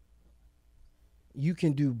you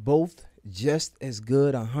can do both just as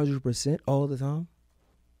good 100% all the time?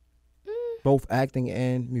 Both acting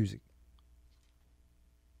and music?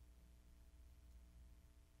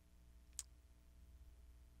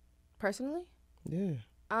 Personally? Yeah.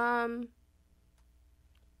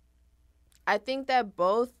 I think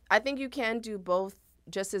you can do both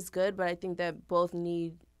just as good, but I think that both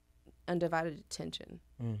need undivided attention.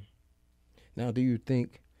 Now, do you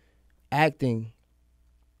think acting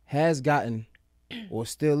has gotten or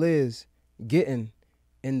still is getting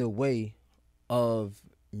in the way of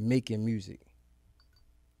making music?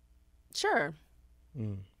 Sure.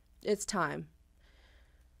 It's time.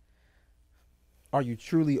 Are you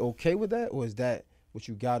truly okay with that, or is that what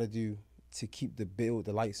you got to do to keep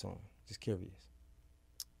the lights on? Just curious.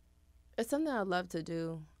 It's something I love to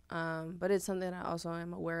do, but it's something I also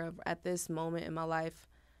am aware of. At this moment in my life,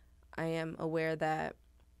 I am aware that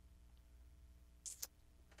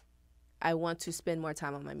I want to spend more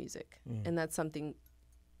time on my music. And that's something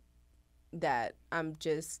that I'm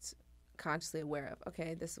just consciously aware of.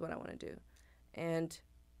 Okay, this is what I want to do. And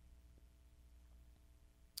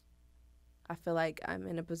I feel like I'm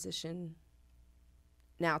in a position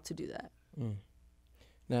now to do that.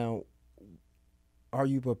 Now, are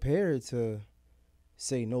you prepared to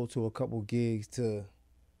say no to a couple gigs to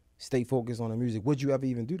stay focused on the music? Would you ever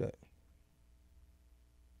even do that?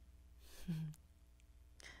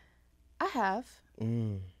 I have.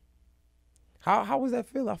 How was that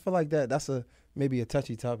feel? I feel like that's maybe a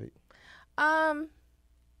touchy topic.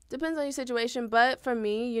 Depends on your situation, but for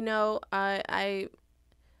me, you know, I'm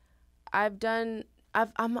a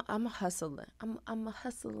hustler. I'm a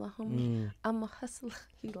hustler, homie. I'm a hustler.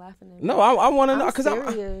 He laughing at me. No, I want to know because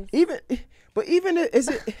I'm even is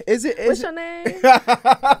it What's your name?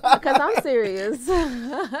 Because I'm serious.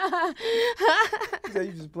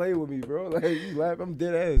 You just play with me, bro. Like you laugh, I'm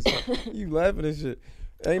dead ass. You laughing and shit.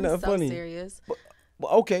 Ain't nothing funny. Serious.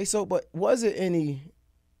 But okay, but was it any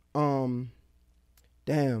damn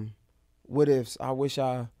what ifs? I wish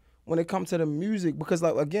when it comes to the music, because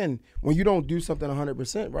like again, when you don't do something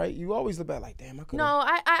 100%, right? You always look back like, damn, I could. No,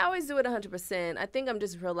 I always do it 100%. I think I'm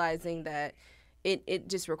just realizing that it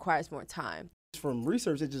just requires more time. From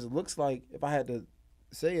research, it just looks like, if I had to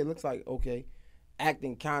say, it looks like, okay,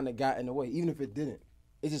 acting kind of got in the way, even if it didn't.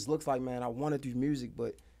 It just looks like, man, I want to do music,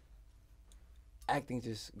 but acting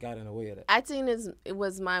just got in the way of that. Acting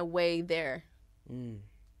was my way there.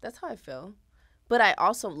 That's how I feel. But I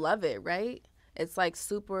also love it, right? It's like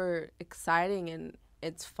super exciting and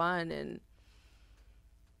it's fun and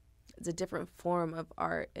it's a different form of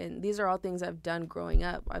art. And these are all things I've done growing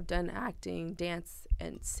up. I've done acting, dance,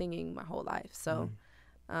 and singing my whole life. So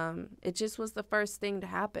it just was the first thing to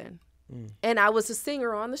happen. And I was a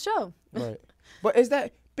singer on the show. Right. But is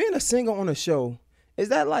that, being a singer on a show, is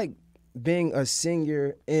that like being a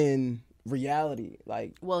singer in reality?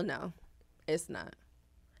 Like, well, no, it's not.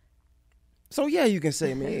 So yeah, you can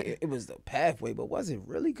say, man, it was the pathway, but was it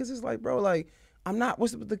really? Because it's like, bro, like, I'm not.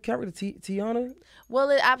 What's the character, Tiana? Well,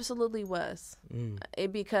 it absolutely was.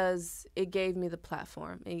 Because it gave me the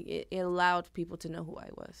platform. It allowed people to know who I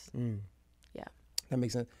was. Yeah, that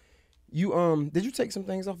makes sense. You did you take some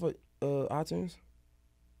things off of iTunes?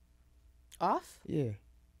 Off? Yeah.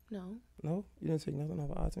 No. No, you didn't take nothing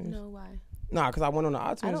off of iTunes. No, why? Nah, because I went on the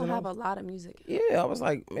iTunes. I don't have a lot of music. Yeah, I was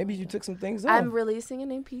like, maybe you took some things off. I'm releasing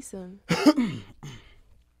an EP soon.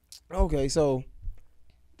 Okay, so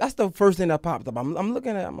that's the first thing that popped up. I'm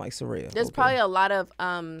looking at. I'm like, Serayah. There's probably a lot of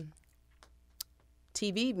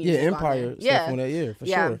TV music. Empire stuff on that, for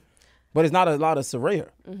sure. But it's not a lot of Serayah.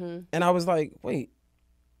 And I was like, wait.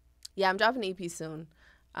 Yeah, I'm dropping an EP soon.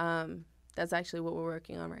 That's actually what we're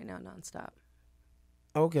working on right now, nonstop.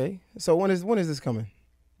 Okay. So when is this coming?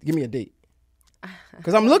 Give me a date.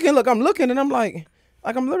 Because I'm looking, and I'm like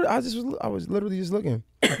I was literally just looking.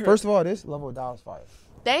 First of all, this Level of Dollars fire.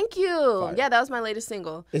 Thank you. Fire. Yeah, that was my latest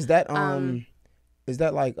single. Is that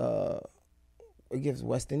like it gives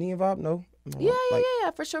West Indian vibe? No. Yeah,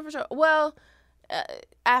 for sure. Well,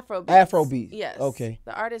 Afrobeat. Afrobeat. Yes. Okay.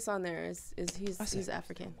 The artist on there he's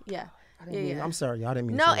African. Yeah. I'm sorry, I didn't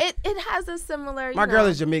mean. No, to say it has a similar. My girl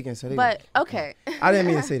is Jamaican, so. Okay. I didn't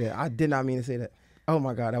mean to say that. I did not mean to say that. Oh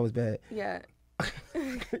my God, that was bad. Yeah.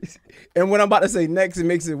 And what I'm about to say next, it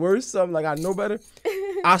makes it worse. Something like I know better.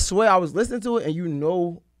 I swear, I was listening to it, and you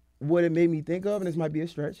know what it made me think of, and this might be a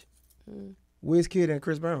stretch. Wizkid and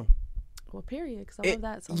Chris Brown. Well, period, because I love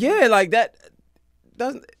that song. Yeah, like that.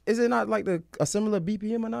 Is it not like a similar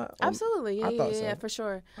BPM or not? Absolutely, so. Yeah, for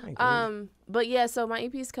sure. But yeah, so my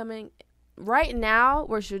EP is coming. Right now,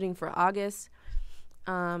 we're shooting for August.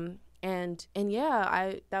 And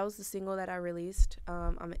yeah, that was the single that I released.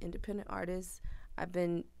 I'm an independent artist. I've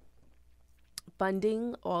been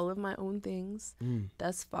funding all of my own things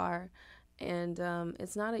thus far. And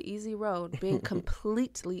it's not an easy road being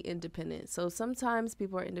completely independent. So sometimes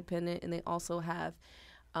people are independent and they also have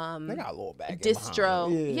they got a little back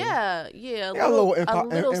distro. Yeah. They got a little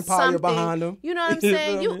empire something behind them. You know what I'm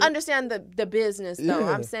saying? You understand the business though.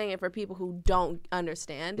 Yeah. I'm saying it for people who don't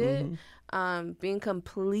understand it. Being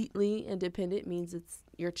completely independent means it's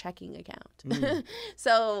your checking account.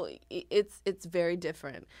 So it's very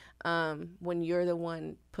different when you're the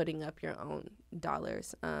one putting up your own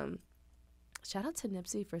dollars. Shout out to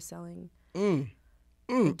Nipsey for selling, for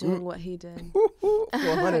doing what he did.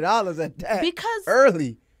 $400 at that. Because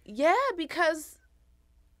early. Yeah, because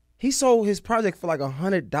he sold his project for like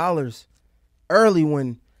 $100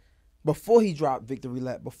 early before he dropped Victory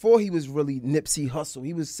Lap, before he was really Nipsey Hussle.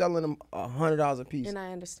 He was selling them $100 a piece. And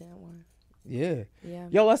I understand why. Yeah. Yeah.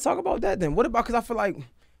 Yo, let's talk about that then. What about, because I feel like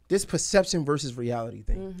this perception versus reality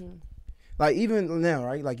thing. Like even now,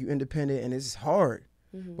 right? Like you independent and it's hard.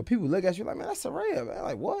 But people look at you like, man, that's Serayah, man.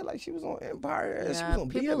 Like, what? Like, she was on Empire. Yeah, she was on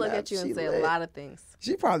people BMF. Look at you and say a lot of things.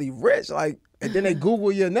 She probably rich. Like, and then they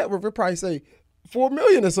Google your net worth. It probably say 4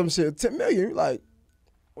 million or some shit, 10 million. You're like,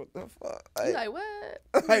 what the fuck? Like what?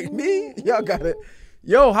 Like me? Y'all got it.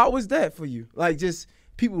 Yo, how was that for you? Like, just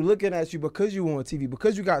people looking at you because you on TV,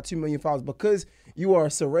 because you got 2 million followers, because you are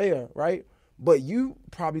Serayah, right? But you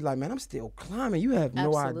probably like, man, I'm still climbing. You have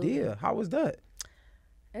no idea. How was that?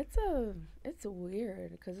 It's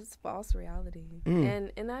weird because it's false reality,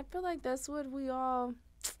 and I feel like that's what we all.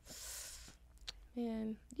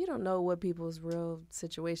 Man, you don't know what people's real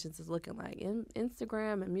situations is looking like. In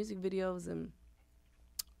Instagram and music videos and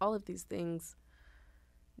all of these things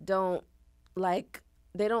they don't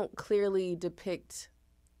clearly depict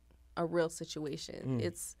a real situation.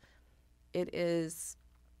 It is.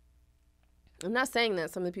 I'm not saying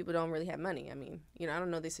that some of the people don't really have money. I mean, I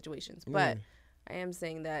don't know these situations, but. I am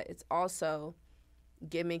saying that it's also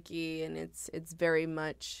gimmicky and it's very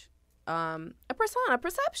much a persona, a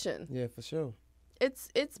perception. Yeah, for sure. It's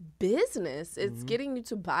business. It's getting you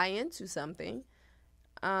to buy into something.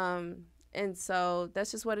 And so that's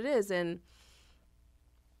just what it is. And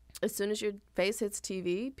as soon as your face hits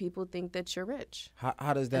TV, people think that you're rich.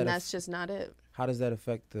 How does that? And that's just not it. How does that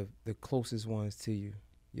affect the closest ones to you,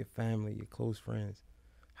 your family, your close friends?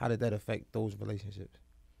 How did that affect those relationships?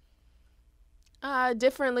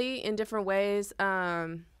 Differently in different ways.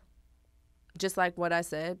 Just like what I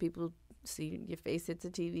said, people see your face hits the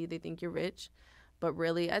TV, they think you're rich. But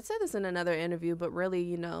really, I said this in another interview, but really,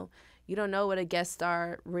 you don't know what a guest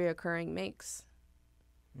star reoccurring makes.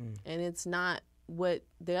 And it's not what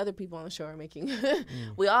the other people on the show are making.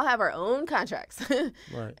 We all have our own contracts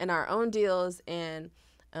right. and our own deals. And,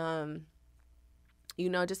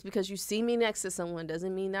 just because you see me next to someone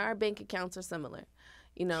doesn't mean that our bank accounts are similar.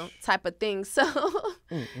 Type of thing. So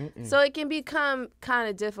so it can become kind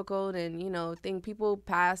of difficult and, people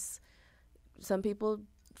pass, some people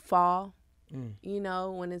fall,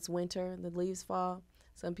 when it's winter, the leaves fall,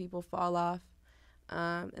 some people fall off.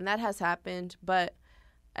 And that has happened. But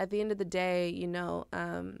at the end of the day,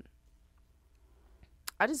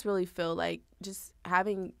 I just really feel like just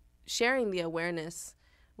sharing the awareness,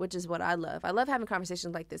 which is what I love. I love having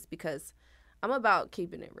conversations like this because I'm about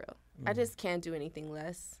keeping it real. I just can't do anything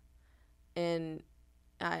less. And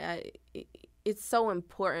it's so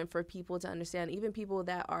important for people to understand, even people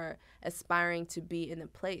that are aspiring to be in a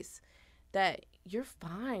place, that you're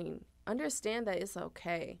fine. Understand that it's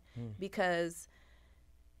okay. Because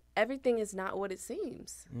everything is not what it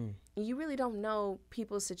seems. You really don't know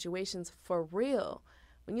people's situations for real.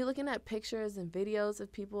 When you're looking at pictures and videos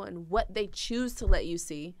of people and what they choose to let you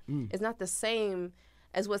see is not the same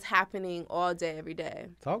as what's happening all day, every day.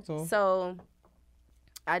 Talk to them. So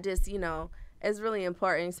I just, it's really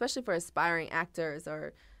important, especially for aspiring actors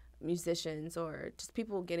or musicians or just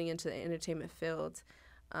people getting into the entertainment field.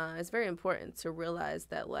 It's very important to realize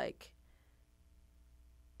that, like,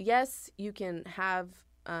 yes, you can have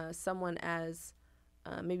someone as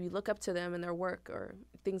maybe look up to them in their work or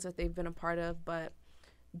things that they've been a part of, but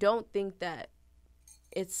don't think that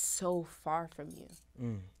it's so far from you.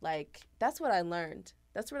 Like, that's what I learned.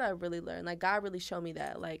 That's what I really learned. Like, God really showed me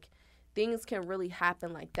that. Like, things can really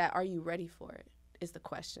happen like that. Are you ready for it is the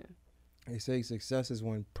question. They say success is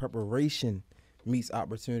when preparation meets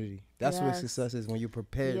opportunity. That's what success is, when you're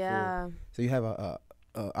prepared for it. So you have a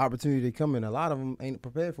opportunity to come in. A lot of them ain't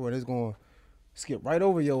prepared for it. It's going to skip right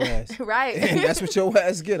over your ass. Right. And that's what your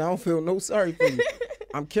ass get. I don't feel no sorry for you.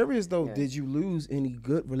 I'm curious, though, did you lose any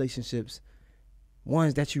good relationships,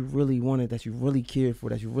 ones that you really wanted, that you really cared for,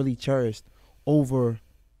 that you really cherished over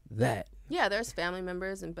that? Yeah, there's family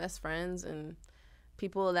members and best friends and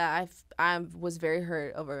people that I was very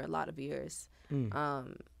hurt over a lot of years,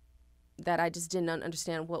 that I just didn't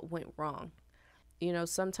understand what went wrong.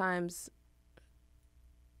 Sometimes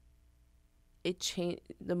it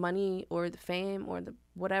the money or the fame or the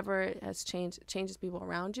whatever has changes people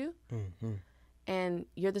around you. And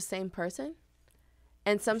you're the same person.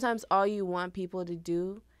 And sometimes all you want people to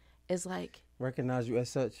do is, like, recognize you as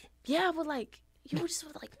such. Yeah, but, like, you just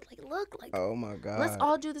like look, like, oh my God, let's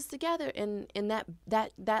all do this together. And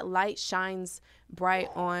that light shines bright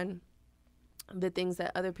on the things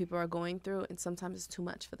that other people are going through, and sometimes it's too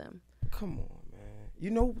much for them. Come on, man. You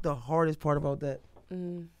know the hardest part about that?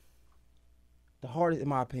 The hardest, in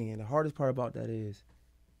my opinion, the hardest part about that is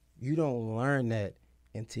you don't learn that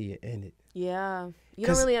until you end it. Yeah. You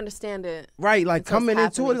don't really understand it. Right. Like, coming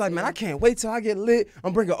into it, like, man, I can't wait till I get lit.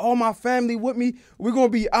 I'm bringing all my family with me. We're going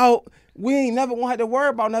to be out. We ain't never going to have to worry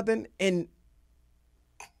about nothing. And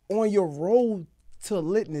on your road to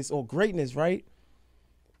litness or greatness, right?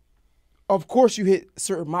 Of course, you hit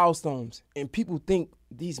certain milestones. And people think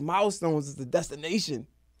these milestones is the destination.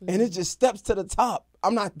 And it just steps to the top.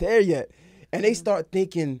 I'm not there yet. And they start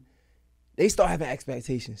thinking, they start having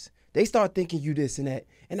expectations. They start thinking you this and that.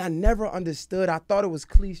 And I never understood. I thought it was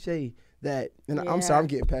cliche that, and I'm sorry, I'm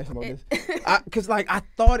getting passionate about this. Because, like, I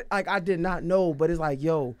thought, like, I did not know. But it's like,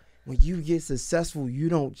 yo, when you get successful, you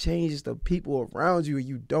don't change the people around you. And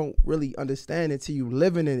you don't really understand until you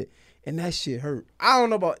living in it. And that shit hurt. I don't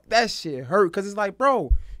know about that shit hurt. Because it's like,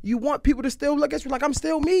 bro, you want people to still look at you like I'm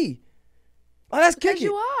still me. Like, that's kicking.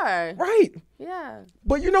 You are. Right. Yeah.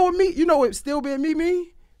 But you know what still being me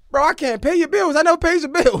mean? Bro, I can't pay your bills. I never paid your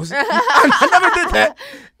bills. I never did that.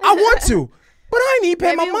 I want to. But I ain't even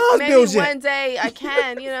paying my mom's bills yet. Maybe one day I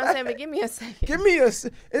can, you know what I'm saying? But give me a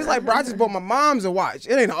second. It's like, bro, I just bought my mom's a watch.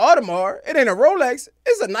 It ain't an Audemars. It ain't a Rolex.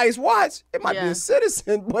 It's a nice watch. It might be a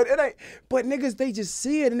Citizen, but it ain't. But niggas, they just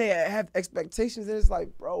see it and they have expectations. And it's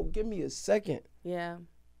like, bro, give me a second. Yeah.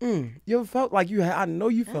 You ever felt like you had? I know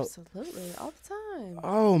you felt. Absolutely. All the time.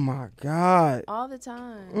 Oh, my God. All the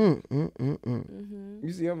time.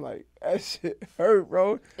 You see, I'm like, that shit hurt,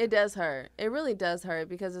 bro. It does hurt. It really does hurt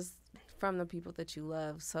because it's from the people that you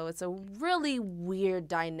love. So it's a really weird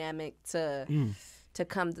dynamic to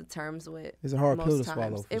come to terms with. It's a hard pill to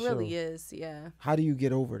swallow. It really is, yeah. How do you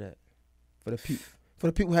get over that? For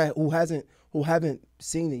the people who haven't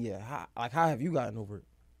seen it yet, how have you gotten over it?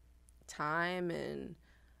 Time and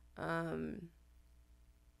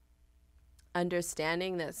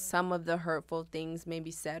understanding that some of the hurtful things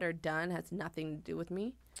maybe said or done has nothing to do with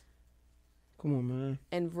me. Come on, man.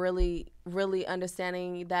 And really, really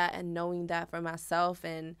understanding that and knowing that for myself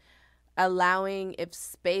and allowing, if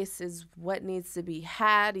space is what needs to be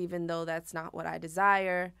had, even though that's not what I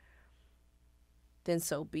desire, then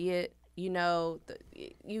so be it. You know,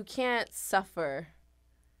 you can't suffer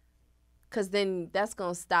because then that's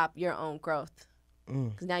going to stop your own growth.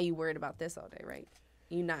 Because now you're worried about this all day, right?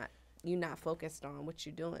 You're not focused on what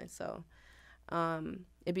you're doing. So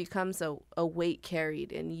it becomes a weight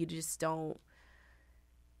carried and you just don't,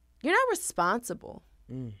 you're not responsible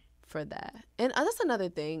for that. And that's another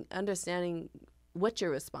thing, understanding what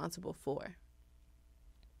you're responsible for.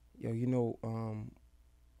 Yo, you know,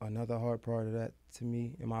 another hard part of that to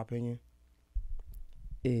me, in my opinion,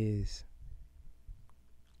 is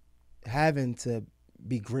having to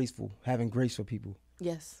be graceful, having grace for people.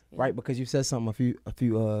 Yes. Yeah. Right? Because you said something a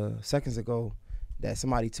few seconds ago that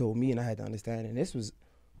somebody told me and I had to understand. And this was,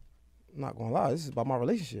 I'm not going to lie, this is about my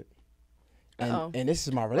relationship. and this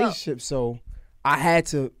is my relationship, so I had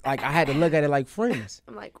to look at it like friends.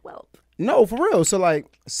 I'm like, well, no, for real. So like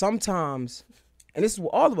sometimes, and this is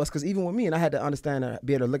with all of us, because even with me, and I had to understand and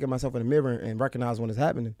be able to look at myself in the mirror and recognize when it's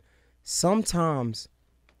happening. Sometimes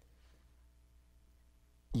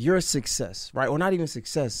your success, right, or not even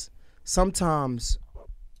success, sometimes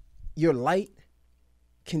your light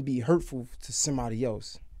can be hurtful to somebody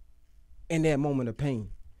else in that moment of pain.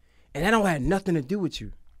 And that don't have nothing to do with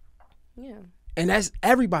you. Yeah. And that's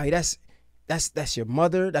everybody. That's your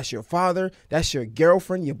mother, that's your father, that's your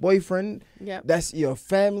girlfriend, your boyfriend, that's your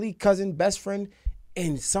family, cousin, best friend.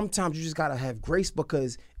 And sometimes you just gotta have grace,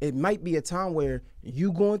 because it might be a time where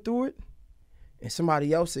you going through it and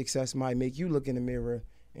somebody else's success might make you look in the mirror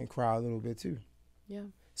and cry a little bit too. Yeah.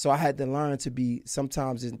 So I had to learn to be,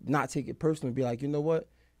 sometimes not take it personally, be like, you know what?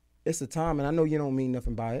 It's a time, and I know you don't mean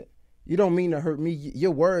nothing by it. You don't mean to hurt me.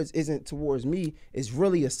 Your words isn't towards me. It's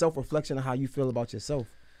really a self-reflection of how you feel about yourself.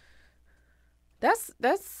 That's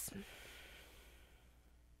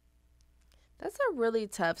a really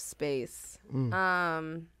tough space.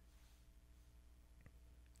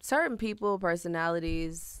 Certain people,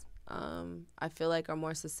 personalities, I feel like are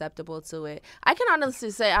more susceptible to it. I can honestly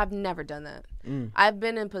say I've never done that. I've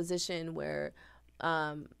been in a position where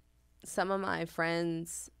some of my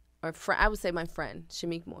friends, I would say my friend,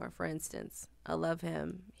 Shamik Moore, for instance. I love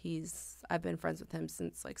him. I've been friends with him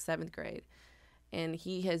since like 7th grade. And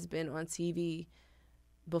he has been on TV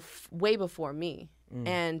way before me.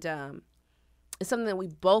 And it's something that we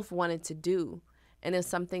both wanted to do. And it's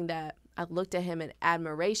something that I looked at him in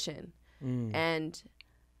admiration. And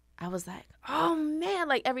I was like, oh, man.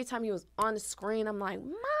 Like, every time he was on the screen, I'm like,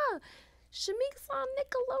 Ma, Shamik's on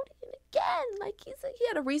Nickelodeon again. Like, he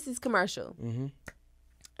had a Reese's commercial.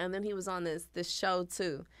 And then he was on this show,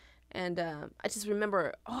 too. And I just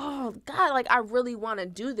remember, oh, God, like, I really want to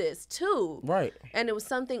do this, too. Right. And it was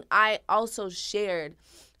something I also shared.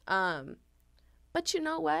 But you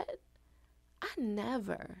know what? I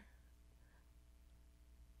never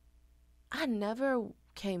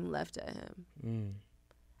came left at him.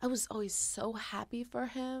 I was always so happy for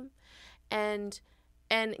him. And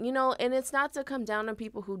you know, and it's not to come down on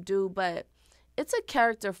people who do, but it's a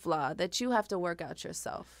character flaw that you have to work out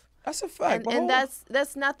yourself. That's a fact. And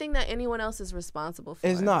that's nothing that anyone else is responsible for.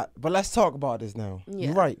 It's not. But let's talk about this now. Yeah.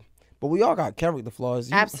 You're right. But we all got character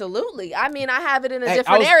flaws. Absolutely. I mean, I have it in a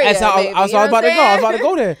different area. I was about to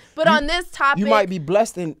go there. But on this topic, you might be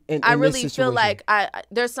blessed in I really this feel like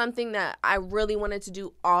there's something that I really wanted to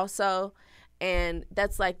do also, and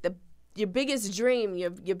that's like your biggest dream.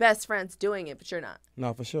 Your best friend's doing it, but you're not.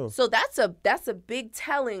 No, for sure. So that's a big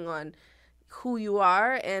telling on who you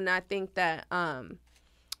are, and I think that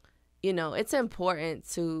you know, it's important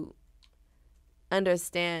to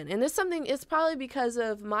understand. And there's something, it's probably because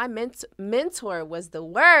of my mentor was the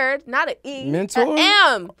word, not an E. Mentor? An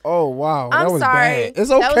M. Oh, wow. I'm that was sorry. Bad. It's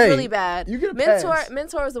okay. That was really bad. You get a pass.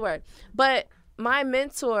 Mentor is the word. But my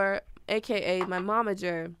mentor, a.k.a. my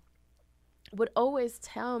momager, would always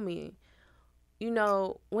tell me, you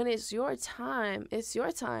know, when it's your time, it's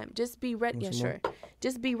your time. Just be ready. Yeah, sure.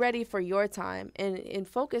 Just be ready for your time and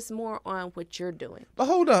focus more on what you're doing. But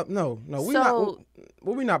hold up. No.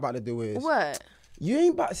 What we not about to do is. What? You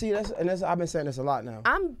ain't about, see, that's I've been saying this a lot now.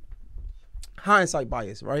 I'm hindsight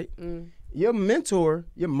bias, right? Your mentor,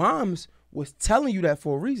 your mom's, was telling you that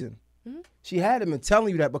for a reason. She had been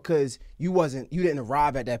telling you that because you didn't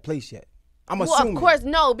arrive at that place yet. I'm assuming. Of course,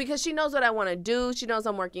 no, because she knows what I want to do. She knows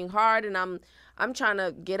I'm working hard, and I'm trying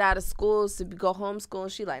to get out of school to go homeschool.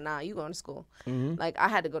 And she like, nah, you going to school. Like, I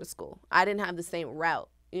had to go to school. I didn't have the same route.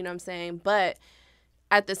 You know what I'm saying? But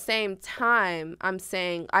at the same time, I'm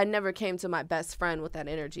saying I never came to my best friend with that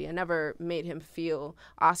energy. I never made him feel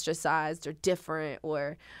ostracized or different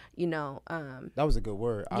or, you know. That was a good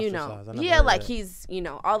word, ostracized. You know, yeah, like he's, you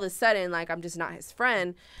know, all of a sudden, like I'm just not his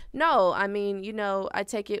friend. No, I mean, you know, I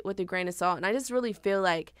take it with a grain of salt. And I just really feel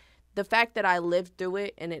like the fact that I lived through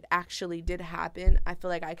it and it actually did happen, I feel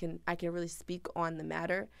like I can really speak on the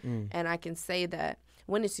matter. And I can say that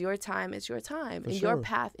when it's your time, it's your time. And your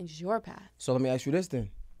path is your path. So let me ask you this then.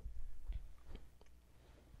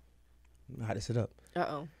 How to sit up.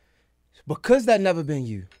 Uh-oh. Because that never been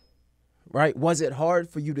you, right? Was it hard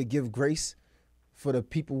for you to give grace for the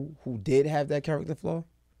people who did have that character flaw?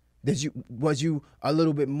 Was you a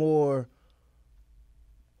little bit more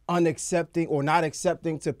unaccepting or not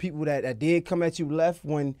accepting to people that did come at you left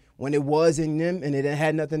when it was in them and it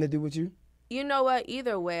had nothing to do with you? You know what?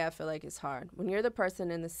 Either way, I feel like it's hard. When you're the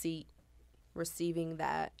person in the seat receiving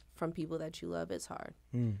that from people that you love, it's hard.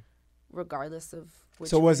 Regardless of which.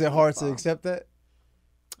 So was it hard to accept that?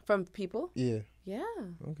 From people? Yeah. Yeah,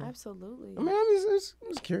 Okay. absolutely. I mean, I'm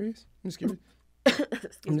just curious. I'm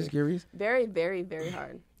just curious. Very, very, very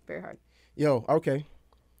hard. Very hard. Yo, okay.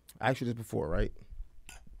 I asked you this before, right?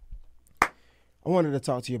 I wanted to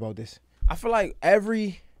talk to you about this. I feel like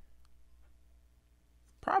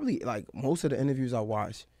probably like most of the interviews I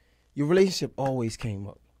watched, your relationship always came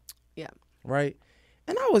up. Yeah. Right?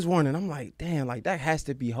 And I was wondering, I'm like, damn, like that has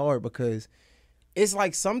to be hard because it's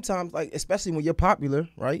like sometimes, like especially when you're popular,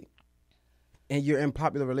 right? And you're in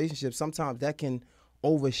popular relationships, sometimes that can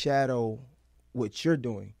overshadow what you're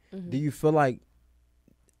doing. Mm-hmm. Do you feel like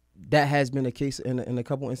that has been the case in a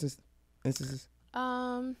couple instances?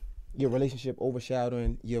 Your relationship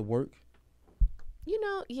overshadowing your work?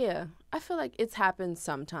 Yeah. I feel like it's happened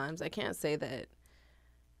sometimes. I can't say that,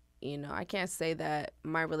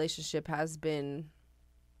 my relationship has been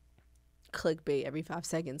clickbait every 5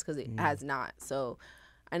 seconds because it has not. So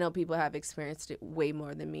I know people have experienced it way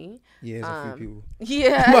more than me. Yeah, it's a few people.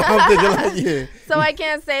 Yeah. I'm thinking like, yeah. So I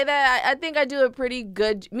can't say that. I think I do a pretty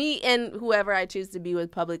good, me and whoever I choose to be with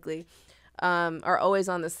publicly are always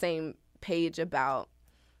on the same page about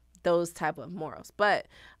those type of morals. But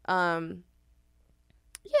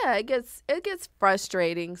yeah, it gets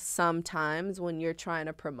frustrating sometimes when you're trying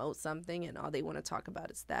to promote something and all they want to talk about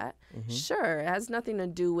is that. Mm-hmm. Sure, it has nothing to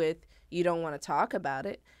do with you don't want to talk about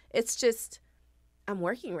it. It's just I'm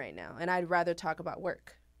working right now and I'd rather talk about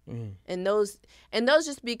work. Mm. And those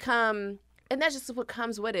just become, and that's just what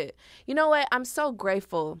comes with it. You know what? I'm so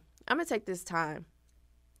grateful. I'm going to take this time.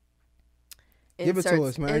 Give it to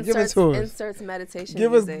us, man. Give it to us. Inserts meditation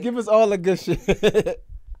music. Give us all the good shit.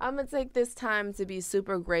 I'm going to take this time to be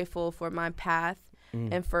super grateful for my path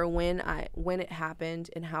and for when it happened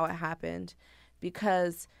and how it happened,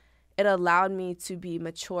 because it allowed me to be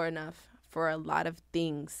mature enough for a lot of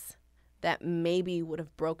things that maybe would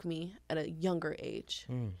have broke me at a younger age.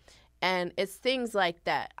 Mm. And it's things like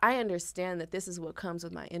that. I understand that this is what comes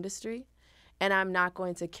with my industry, and I'm not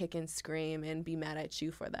going to kick and scream and be mad at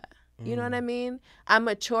you for that. You know what I mean? I'm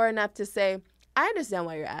mature enough to say, I understand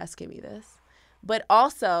why you're asking me this. But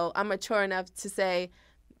also, I'm mature enough to say,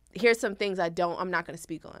 here's some things I'm not going to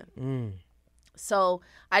speak on. Mm. So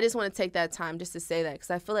I just want to take that time just to say that, because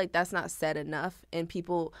I feel like that's not said enough. And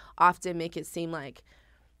people often make it seem like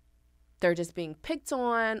they're just being picked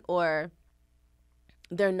on, or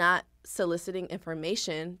they're not soliciting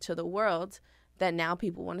information to the world that now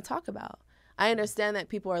people want to talk about. I understand that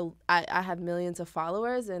people I have millions of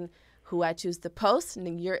followers and who I choose to post,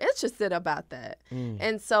 and you're interested about that. Mm.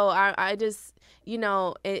 And so I just,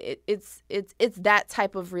 it's that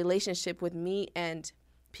type of relationship with me and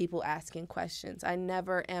people asking questions. I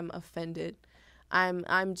never am offended.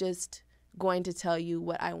 I'm just going to tell you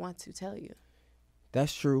what I want to tell you.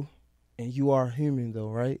 That's true. And you are human, though,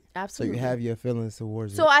 right? Absolutely. So you have your feelings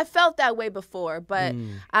towards it. So I felt that way before, but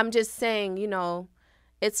I'm just saying,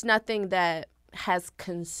 it's nothing that has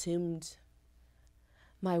consumed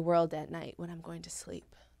my world at night when I'm going to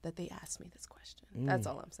sleep that they ask me this question. That's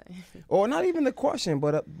all I'm saying. Or not even the question,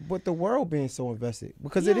 but the world being so invested,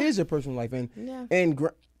 because it is your personal life, and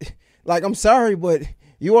like, I'm sorry, but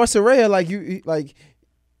you are Serayah. Like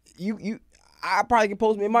you. I probably can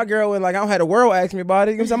post me and my girl, and like I don't have the world ask me about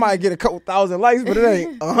it. Somebody get a couple thousand likes, but it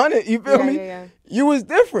ain't 100. You feel me? Yeah. You was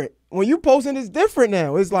different when you posting. It's different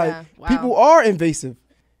now. It's like people are invasive,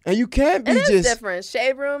 and you can't be just different.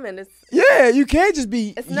 Shade room, and it's you can't just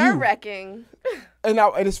be. It's nerve wracking. And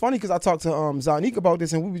it's funny because I talked to Zanique about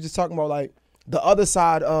this, and we were just talking about like the other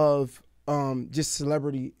side of just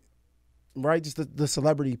celebrity, right? Just the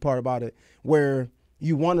celebrity part about it, where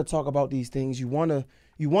you want to talk about these things, you want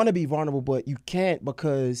to be vulnerable, but you can't,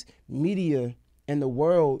 because media and the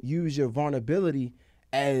world use your vulnerability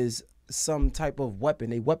as some type of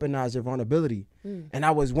weapon. They weaponize your vulnerability. And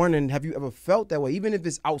I was wondering, have you ever felt that way? Even if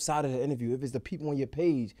it's outside of the interview, if it's the people on your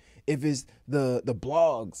page, if it's the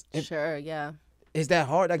blogs. Sure, yeah. Is that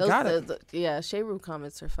hard? Shade room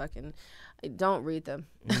comments are fucking. Don't read them.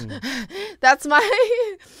 That's my.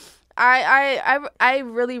 I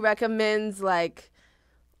really recommend like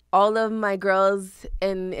all of my girls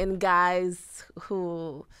and guys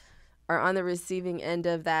who are on the receiving end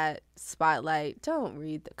of that spotlight, don't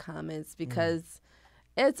read the comments, because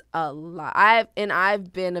it's a lot.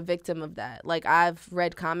 I've been a victim of that. Like, I've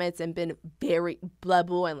read comments and been very blood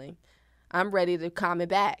boiling. I'm ready to comment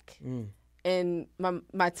back. And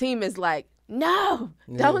my team is like, no,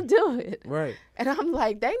 don't do it. Right. And I'm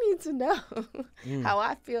like, they need to know how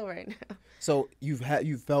I feel right now. So you've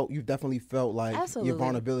definitely felt like your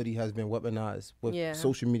vulnerability has been weaponized with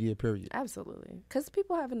social media, period. Absolutely. Because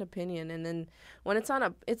people have an opinion, and then when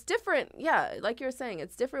it's different. Yeah, like you're saying,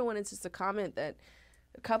 it's different when it's just a comment that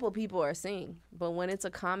a couple people are seeing. But when it's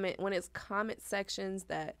comment sections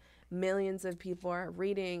that millions of people are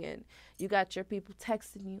reading, and you got your people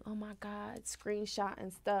texting you, oh my God, screenshot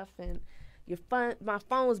and stuff, and my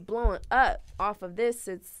phone's blowing up off of this.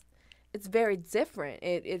 It's very different.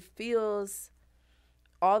 It feels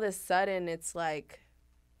all of a sudden it's like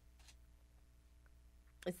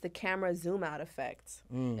it's the camera zoom out effect.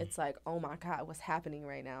 It's like, oh my God, what's happening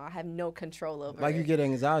right now? I have no control over it. Like you get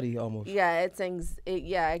anxiety almost. Yeah,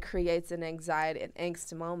 it creates an anxiety, an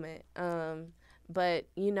angst moment. But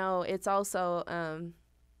you know, it's also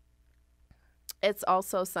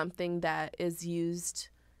something that is used.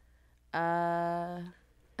 Talk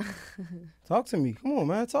to me. Come on,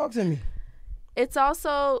 man. Talk to me. It's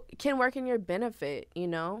also can work in your benefit, you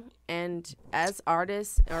know? And as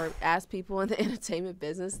artists or as people in the entertainment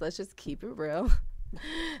business, let's just keep it real.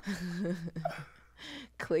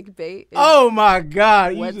 Clickbait. Oh my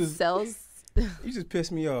God. What sells. You just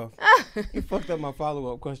pissed me off. You fucked up my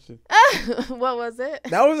follow-up question. What was it?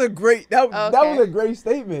 That was a great that was a great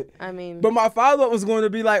statement. I mean, but my follow-up was going to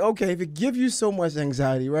be like, okay, if it gives you so much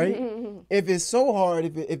anxiety, right? If it's so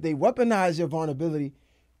hard, if they weaponize your vulnerability,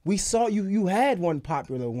 we saw you had one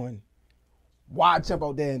popular one. Why jump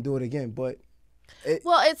out there and do it again? But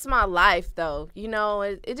it's my life, though. You know,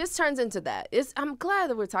 it just turns into that. I'm glad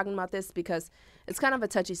that we're talking about this because it's kind of a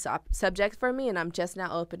touchy subject for me, and I'm just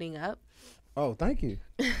now opening up. Oh, thank you.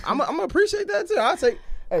 I'm gonna appreciate that too. I'll say,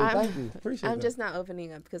 hey, thank you. Appreciate that. I'm just not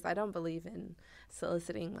opening up because I don't believe in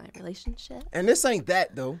soliciting my relationship. And this ain't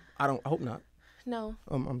that though. I hope not. No.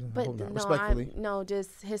 I hope not. Respectfully.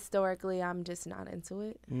 Just historically, I'm just not into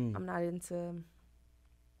it. I'm not into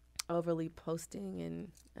overly posting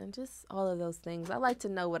and just all of those things. I like to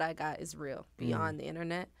know what I got is real beyond the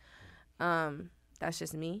internet. That's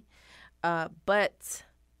just me. But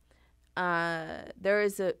there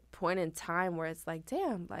is a point in time where it's like,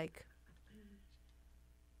 damn, like,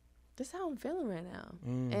 this is how I'm feeling right now.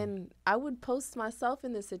 And I would post myself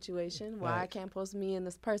in this situation. Why I can't post me and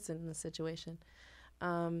this person in this situation?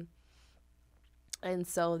 And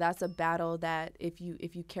so that's a battle that if you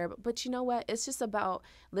care about, but you know what? It's just about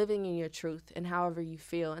living in your truth and however you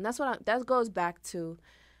feel. And that's that goes back to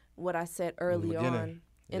what I said early on.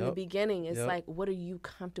 In the beginning, it's like, what are you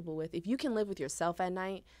comfortable with? If you can live with yourself at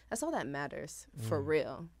night, that's all that matters, for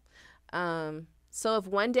real. So if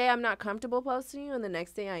one day I'm not comfortable posting you and the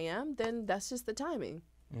next day I am, then that's just the timing.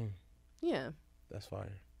 Yeah. That's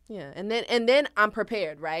fire. Yeah. And then I'm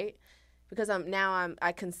prepared, right? Because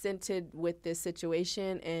I consented with this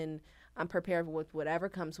situation and I'm prepared with whatever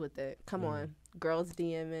comes with it. Come on. Girls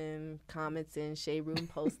DMing, comments in, shade room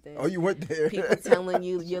posting. Oh, you went there. People telling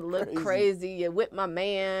you look crazy. You with my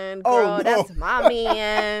man. Girl, that's my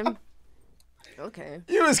man. Okay.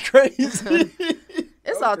 You was crazy.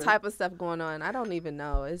 It's all type of stuff going on. I don't even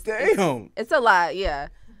know. It's a lot, yeah.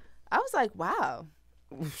 I was like, wow.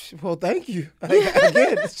 Well, thank you.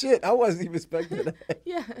 Again, shit, I wasn't even expecting that.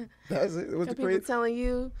 Yeah. That's it. What's the people telling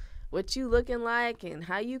you what you looking like and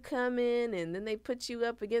how you come in, and then they put you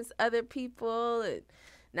up against other people, and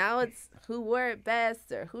now it's who wore it best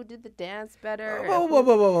or who did the dance better.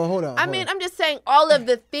 Whoa, hold on. I mean, I'm just saying all of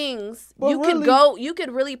the things you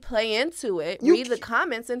could really play into it, read the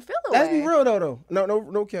comments and feel away. Let's be real though.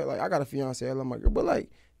 No care. Like, I got a fiance, I love my girl, but like,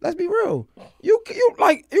 let's be real. You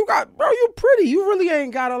pretty. You really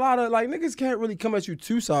ain't got a lot of, like, niggas can't really come at you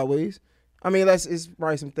too sideways. I mean, it's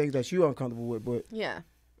probably some things that you uncomfortable with, but yeah.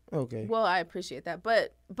 Okay. Well, I appreciate that,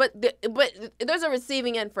 but there's a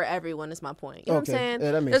receiving end for everyone. Is my point. You know what I'm saying?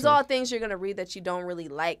 Yeah, that makes there's sense. all things you're gonna read that you don't really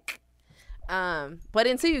like, but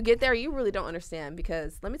until you get there, you really don't understand.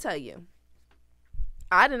 Because let me tell you,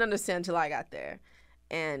 I didn't understand until I got there,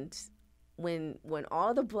 and when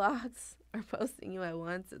all the blogs are posting you at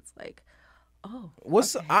once, it's like, oh.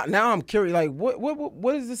 Now I'm curious. Like,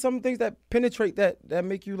 what is this? Some things that penetrate that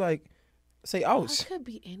make you like say, ouch? It could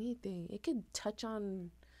be anything. It could touch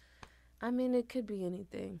on. I mean, it could be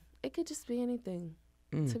anything. It could just be anything.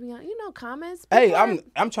 To be honest, comments. Hey,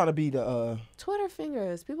 I'm trying to be the Twitter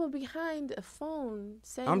fingers. People behind a phone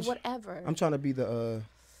saying whatever. I'm trying to be the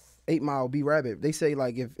 8 Mile B Rabbit. They say,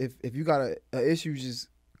 like, if you got a issue, just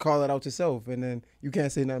call it out yourself, and then you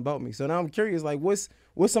can't say nothing about me. So now I'm curious, like, what's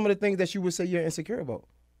some of the things that you would say you're insecure about?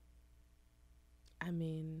 I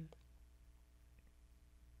mean,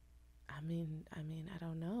 I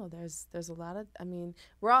don't know. There's a lot of,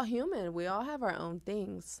 we're all human. We all have our own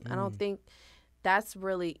things. I don't think that's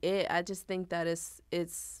really it. I just think that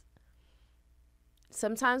it's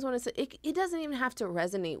sometimes when it doesn't even have to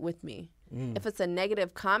resonate with me. If it's a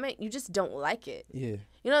negative comment, you just don't like it. Yeah.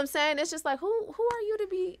 You know what I'm saying? It's just like, who are you to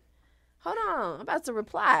be hold on, I'm about to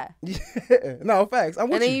reply. Yeah, no facts. I'm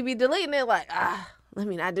with And then you. you be deleting it like, let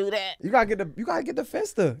me not do that. You gotta get the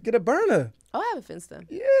Finsta, get a burner. Oh, I have a Finsta.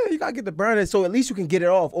 Yeah, you gotta get the burner so at least you can get it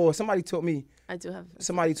off. Or somebody taught me. I do have a Finsta.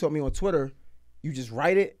 Somebody taught me on Twitter, you just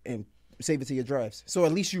write it and save it to your drafts. So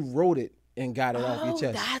at least you wrote it and got it off your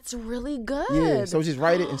chest. That's really good. Yeah, so just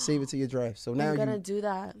write it and save it to your drafts. So now I'm gonna do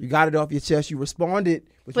that. You got it off your chest. You responded,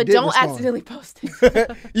 but you But didn't don't respond. accidentally post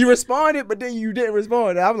it. You responded, but then you didn't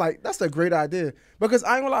respond. And I'm like, that's a great idea because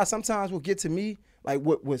I ain't gonna lie. Sometimes what get to me, like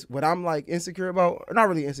what I'm like insecure about, not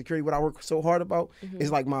really insecurity. What I work so hard about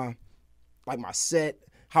is like my set,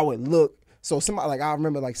 how it looked. So somebody like I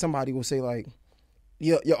remember like somebody will say like,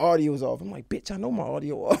 your audio's off. I'm like, bitch, I know my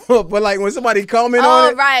audio off. But like when somebody comment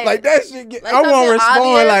on it, right. like that shit get, Like I won't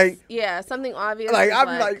respond obvious, like something obvious. like I'd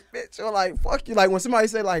be like, bitch, or like fuck you. Like when somebody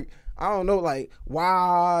say like, I don't know, like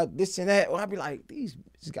why this and that, or I'd be like, these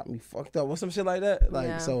bitches got me fucked up or some shit like that.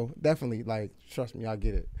 Like so definitely like trust me, I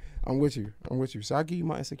get it. I'm with you. So I give you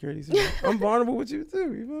my insecurities. I'm vulnerable with you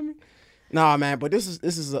too. You feel me? Nah, man. But this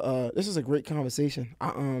is a great conversation.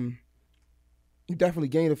 You definitely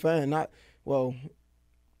gained a fan.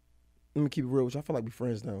 Let me keep it real with you. I feel like we're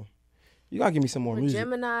friends now. You gotta give me some more music.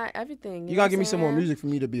 Gemini, everything. You gotta give me some more music for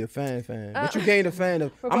me to be a fan. But you gained a fan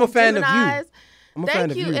of. I'm a fan of you. I'm a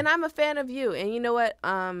fan of you. And I'm a fan of you. And you know what?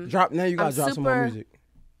 Drop now. You gotta drop some more music.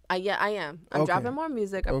 Yeah, I am. I'm dropping more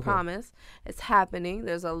music. I promise. It's happening.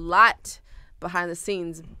 There's a lot behind the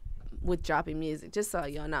scenes with dropping music. Just so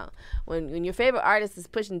y'all know, when your favorite artist is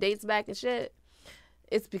pushing dates back and shit,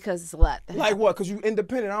 it's because it's a lot. Like what? Because you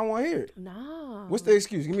independent. I don't want to hear it. No. What's the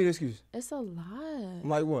excuse? Give me the excuse. It's a lot.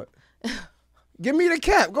 Like what? Give me the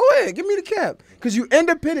cap. Go ahead. Give me the cap. Because you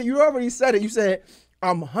independent. You already said it. You said,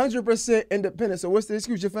 I'm 100% independent. So what's the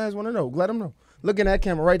excuse your fans want to know? Let them know. Look in that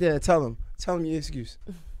camera right there and tell them. Tell them your excuse.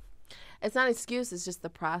 It's not an excuse. It's just the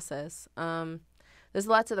process. There's a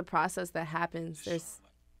lot to the process that happens. There's.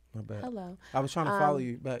 My bad. Hello. I was trying to follow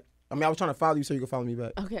you back. I was trying to follow you so you could follow me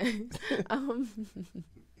back. Okay.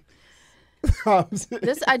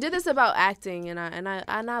 I did this about acting, and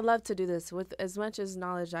I love to do this with as much as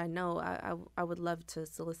knowledge I know. I would love to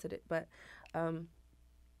solicit it, but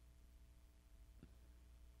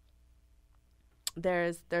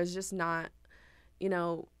there's just not,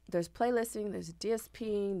 there's playlisting, there's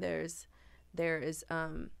DSPing, there is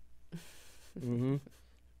You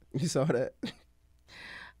saw that.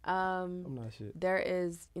 I'm not shit. There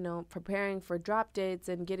is, preparing for drop dates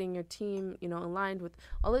and getting your team, aligned with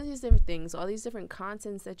all of these different things, all these different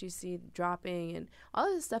contents that you see dropping, and all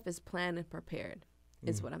of this stuff is planned and prepared,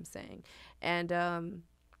 is what I'm saying. And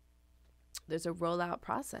there's a rollout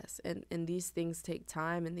process, and these things take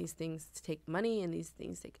time, and these things take money, and these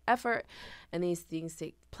things take effort, and these things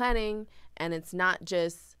take planning, and it's not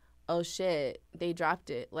just, oh shit, they dropped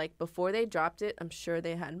it. Like before they dropped it, I'm sure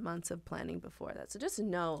they had months of planning before that. So just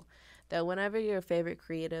know that whenever your favorite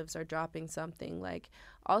creatives are dropping something, like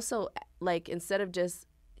also like instead of just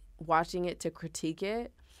watching it to critique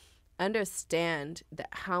it, understand that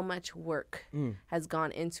how much work has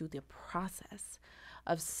gone into the process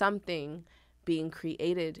of something being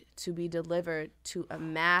created to be delivered to a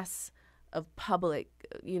mass of public,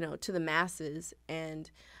 to the masses. And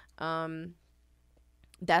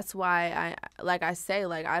that's why I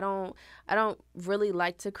don't really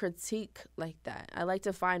like to critique like that. I like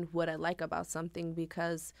to find what I like about something,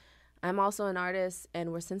 because I'm also an artist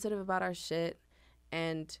and we're sensitive about our shit,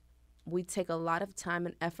 and we take a lot of time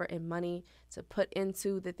and effort and money to put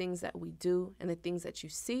into the things that we do and the things that you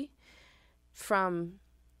see, from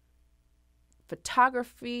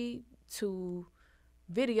photography to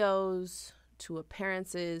videos to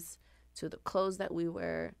appearances to the clothes that we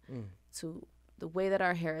wear to the way that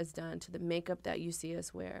our hair is done, to the makeup that you see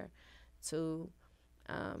us wear, to,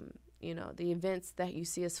 the events that you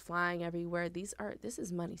see us flying everywhere. This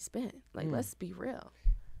is money spent. Like, let's be real.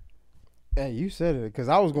 Hey, you said it, because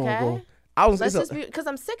I was going to go. Because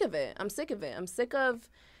I'm sick of it. I'm sick of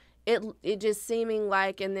it just seeming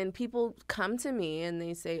like, and then people come to me and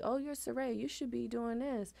they say, oh, you're Serayah, you should be doing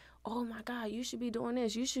this. Oh my God, you should be doing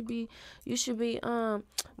this. You should be, why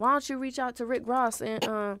don't you reach out to Rick Ross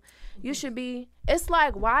and you should be. It's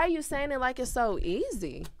like, why are you saying it like it's so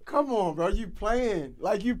easy? Come on, bro, you playing.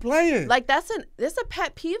 Like it's a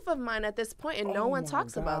pet peeve of mine at this point, and no one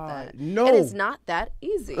talks about that. No. And it's not that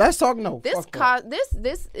easy. Let's talk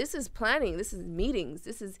This is planning, this is meetings,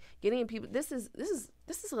 this is getting people, this is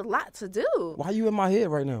a lot to do. Why you in my head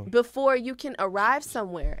right now? Before you can arrive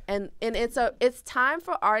somewhere. And it's time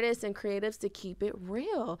for artists and creatives to keep it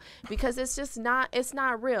real, because it's not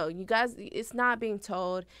real. You guys, it's not being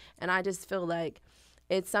told, and I just feel like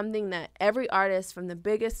It's something that every artist, from the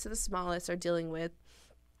biggest to the smallest, are dealing with.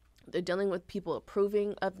 They're dealing with people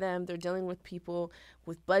approving of them. They're dealing with people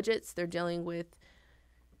with budgets. They're dealing with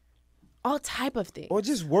all type of things. Or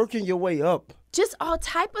just working your way up. Just all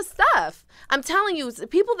type of stuff. I'm telling you,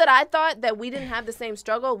 people that I thought that we didn't have the same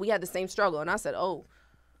struggle, we had the same struggle. And I said, oh.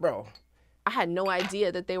 Bro. I had no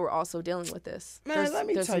idea that they were also dealing with this. Man, let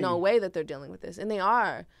me tell you. There's no way that they're dealing with this. And they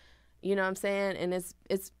are. You know what I'm saying? And it's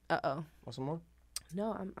uh-oh. Want some more?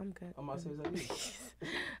 No, I'm good. I'm about to say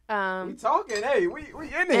that. We talking. Hey, we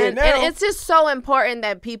in here now. And it's just so important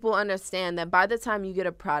that people understand that by the time you get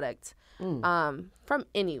a product from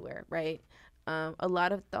anywhere, right? A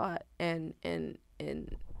lot of thought and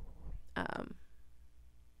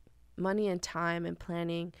money and time and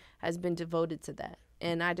planning has been devoted to that.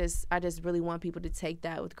 And I just really want people to take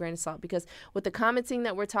that with a grain of salt, because with the commenting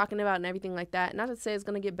that we're talking about and everything like that, not to say it's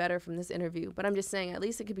going to get better from this interview, but I'm just saying at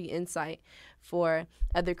least it could be insight for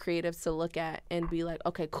other creatives to look at and be like,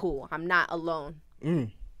 okay, cool, I'm not alone.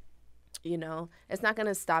 You know, it's not going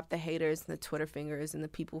to stop the haters and the Twitter fingers and the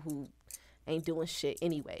people who ain't doing shit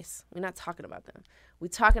anyways. We're not talking about them. We're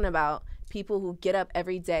talking about people who get up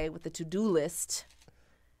every day with a to-do list,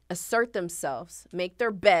 assert themselves, make their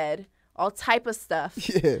bed, all type of stuff.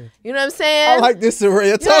 Yeah. You know what I'm saying? I like this,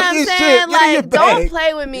 Serayah. Talk your shit. Get like, in your bag. Don't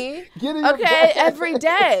play with me. Get in your bag. Every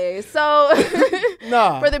day. So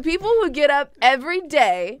for the people who get up every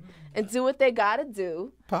day and do what they gotta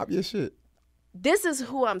do, pop your shit. This is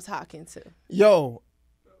who I'm talking to. Yo,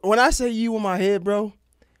 when I say you in my head, bro,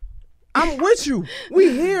 I'm with you.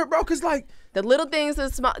 We here, bro, cause like the little things to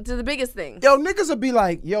the biggest things. Yo, niggas will be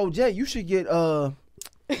like, yo, Jay, you should get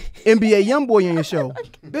NBA YoungBoy on your show,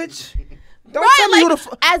 bitch. Don't tell me who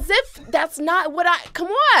the as if that's not what I. Come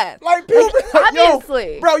on, like people,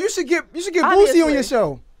 obviously, yo, bro. You should get Boosie on your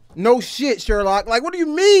show. No shit, Sherlock. Like, what do you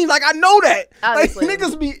mean? Like, I know that. Obviously. Like,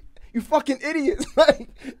 niggas be you fucking idiots. Like,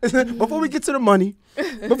 before we get to the money,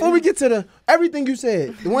 before we get to the everything you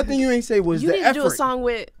said, the one thing you ain't say was the effort. You need to do a song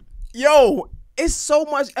with. Yo, it's so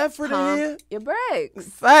much effort in here. Your breaks.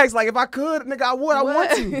 Facts. Like, if I could, nigga, I would. I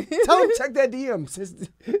want to. Tell them check that DM. Since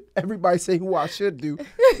everybody say who I should do.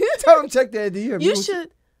 Tell them check that DM. You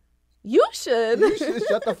should. You should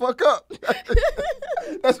shut the fuck up.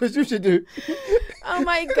 That's what you should do. Oh,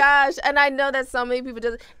 my gosh. And I know that so many people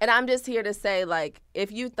do. And I'm just here to say, like,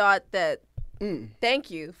 if you thought that, thank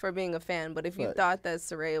you for being a fan. But if you thought that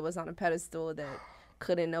Serayah was on a pedestal that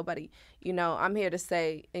couldn't nobody, you know, I'm here to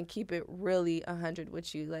say and keep it really 100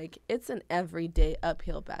 with you. Like, it's an everyday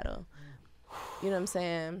uphill battle. You know what I'm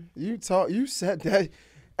saying? You said that.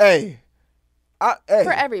 Hey,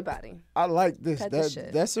 for everybody. I like this. That's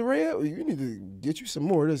Serayah. You need to get you some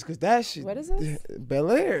more of this, because that shit. What is this? Bel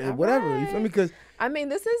Air, whatever. Right. You feel me? Because I mean,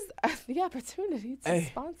 this is the opportunity to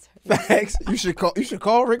sponsor. Thanks. You should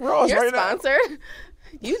call Rick Ross. Your right sponsor. Now.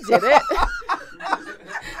 You did it.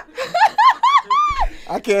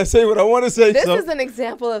 I can't say what I want to say. This is an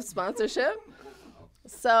example of sponsorship.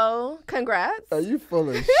 So, congrats. Are you full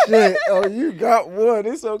of shit? Oh, you got one.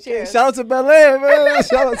 It's okay. Cheers. Shout out to Bel Air, man.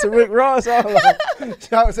 Shout out to Rick Ross. Shout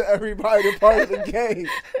out to everybody that part of the game.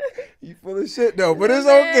 You full of shit, though. But it's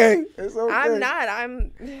okay. It's okay. I'm not.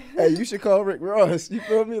 Hey, you should call Rick Ross. You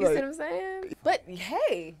feel me? You see what I'm saying? But,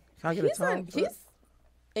 hey. Can I get a time? He's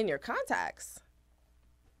in your contacts.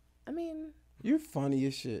 I mean. You funny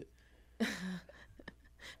as shit.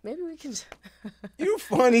 Maybe we can. You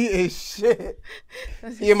funny as shit.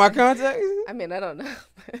 You in my contacts? I mean, I don't know.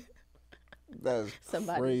 That's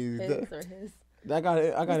somebody crazy. His or his. I got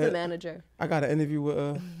the manager. I got an interview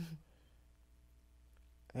with.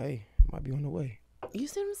 Hey, might be on the way. You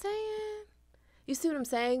see what I'm saying? You see what I'm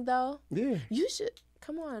saying, though? Yeah. You should.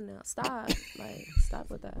 Come on now, stop. Like, stop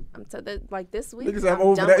with that. Like this week, niggas, I'm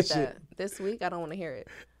over done that with shit. That. This week, I don't want to hear it.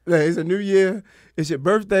 Hey, it's a new year. It's your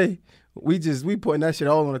birthday. We putting that shit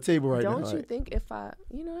all on the table right now. Don't you think if I,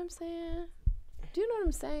 you know what I'm saying? Do you know what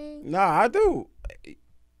I'm saying? Nah, I do.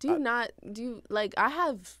 I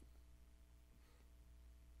have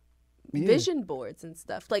vision boards and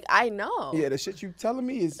stuff. Like, I know. Yeah, the shit you telling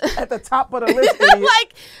me is at the top of the list.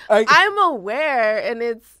 like, I'm aware, and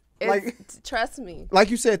it's like, trust me.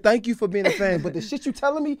 Like you said, thank you for being a fan, but the shit you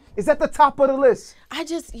telling me is at the top of the list. I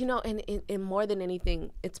just, and more than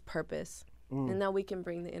anything, it's purpose. And now we can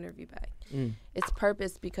bring the interview back. It's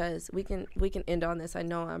purpose, because we can end on this. I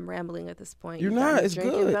know I'm rambling at this point. You're not. It's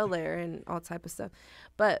drinking good. Bel Air and all type of stuff,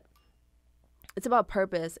 but it's about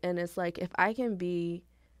purpose. And it's like, if I can be,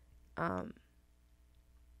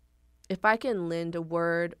 if I can lend a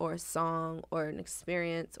word or a song or an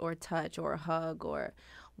experience or a touch or a hug or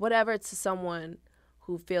whatever to someone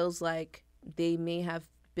who feels like they may have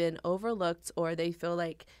been overlooked, or they feel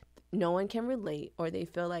like no one can relate, or they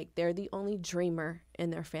feel like they're the only dreamer in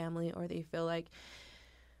their family, or they feel like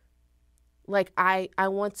I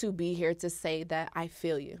want to be here to say that I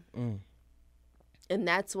feel you. And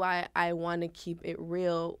that's why I want to keep it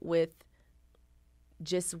real with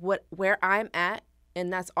just where I'm at,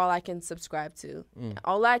 and that's all I can subscribe to.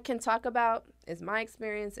 All I can talk about is my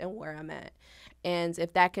experience and where I'm at. And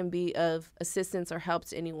if that can be of assistance or help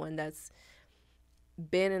to anyone that's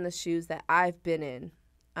been in the shoes that I've been in,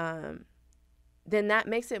 then that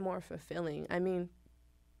makes it more fulfilling. I mean,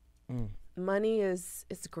 money it's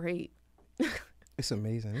great. It's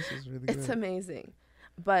amazing. This is really good. It's amazing.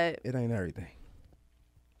 But it ain't everything.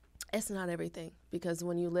 It's not everything, because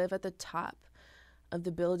when you live at the top of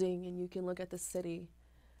the building and you can look at the city,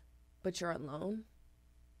 but you're alone,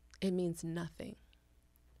 it means nothing.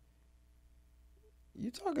 You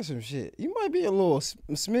talking some shit. You might be a little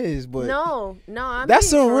smidge, but no, I'm that's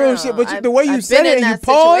some real shit. But the way you said it, and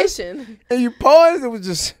you paused, it was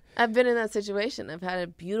just. I've been in that situation. I've had a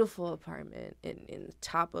beautiful apartment in the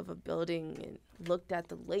top of a building and looked at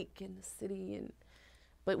the lake and the city,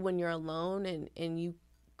 but when you're alone and you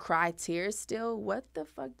cry tears still, what the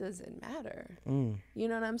fuck does it matter? You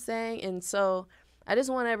know what I'm saying? And so I just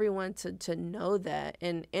want everyone to know that.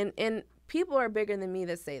 And people are bigger than me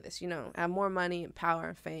that say this, you know, have more money and power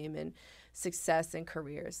and fame and success and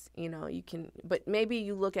careers. You know, you can, but maybe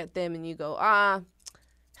you look at them and you go,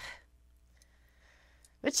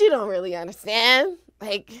 but you don't really understand.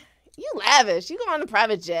 Like, you lavish. You go on a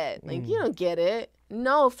private jet. Like, you don't get it.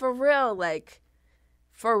 No, for real. Like,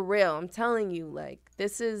 for real. I'm telling you, like,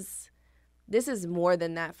 this is more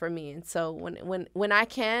than that for me. And so when I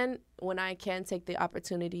can take the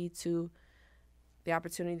opportunity,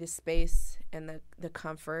 the space and the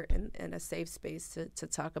comfort and a safe space to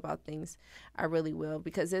talk about things, I really will,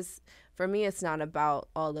 because for me it's not about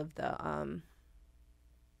all of the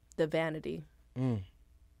vanity.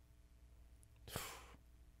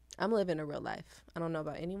 I'm living a real life. I don't know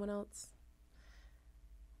about anyone else.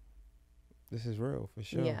 This is real for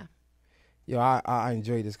sure. Yeah. Yo, I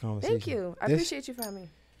enjoyed this conversation. Thank you. I appreciate you for having me.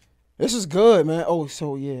 This is good, man. Oh,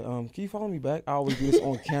 so yeah. Can you follow me back? I always do this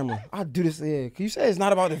on camera. I do this. Yeah. Can you say it's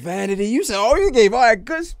not about the vanity? You said, oh, you gave all that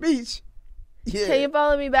good speech. Yeah. Can you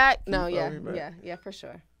follow me back? No. Yeah. Yeah. For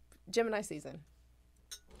sure. Gemini season.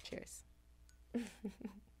 Cheers.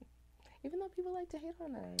 Even though people like to hate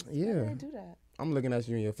on us. Yeah. Why do they do that? I'm looking at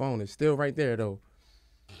you on your phone. It's still right there, though.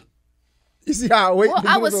 You see how I wait? Well,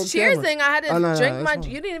 I was cheersing. I had to drink my. Fine.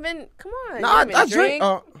 You didn't even. Come on. Nah, I drink.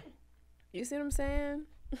 You see what I'm saying?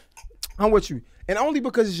 I'm with you, and only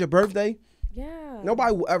because it's your birthday. Yeah.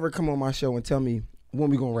 Nobody will ever come on my show and tell me when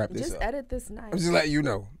we gonna wrap this just up. Just edit this night. I'm just letting you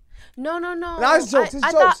know. No. No, it's jokes.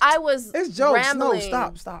 I thought I was. It's jokes. Rambling.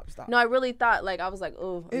 No, stop. No, I really thought, like, I was like,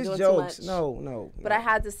 oh, I'm doing jokes. Too much. No. But I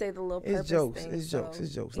had to say the little purpose thing. It's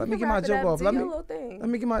jokes. Let me get my joke off. Let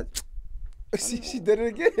me get my. See, she did it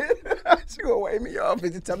again. She gonna wake me up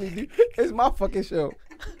and just tell me it's my fucking show.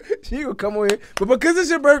 She gonna come on here, but because it's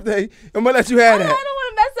your birthday, I'm gonna let you have that. I don't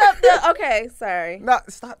want to mess up the. Okay, sorry. Nah,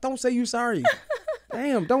 stop. Don't say you sorry.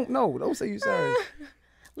 Damn, don't say you sorry.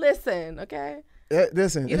 Listen, okay.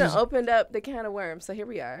 Listen. You done opened up the can of worms, so here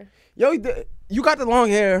we are. Yo, you got the long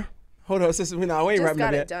hair. Hold on, sister. We ain't wrapping up yet.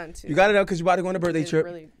 Got it done too. You got it up because you about to go on a birthday trip.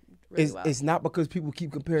 Really well. It's not because people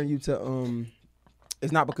keep comparing you to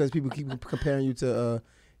It's not because people keep comparing you to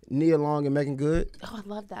Nia Long and Megan Good. Oh, I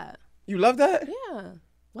love that. You love that? Yeah.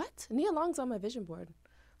 What? Nia Long's on my vision board.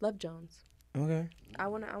 Love Jones. Okay. I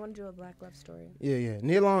wanna do a black love story. Yeah.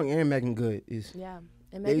 Nia Long and Megan Good is. Yeah.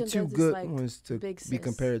 And Megan two Good's good like ones to big be sis.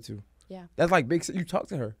 compared to. Yeah. That's like big. You talk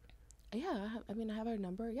to her. Yeah. I have her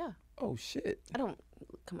number. Yeah. Oh shit. I don't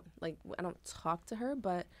talk to her,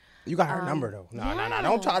 but you got her number though. No.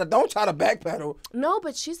 Don't try to backpedal. No,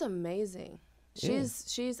 but she's amazing.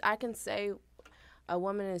 She's I can say a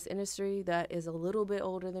woman in this industry that is a little bit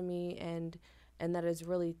older than me and that has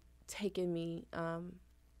really taken me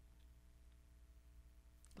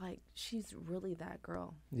like she's really that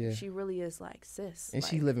girl. Yeah. She really is like sis. And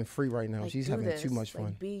she's living free right now. Like, she's having too much fun.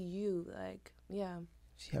 Like, be you, like, yeah.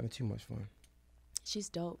 She's having too much fun. She's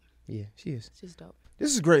dope. Yeah, she is. She's dope.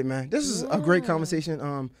 This is great, man. This is a great conversation.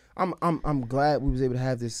 I'm glad we was able to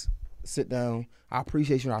have this sit down. I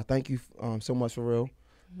appreciate you. I thank you so much for real.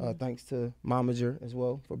 Thanks to Momager as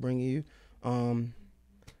well for bringing you.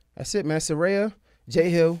 That's it, man. Serayah, J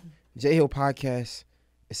Hill Podcast.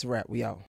 It's a wrap. We out.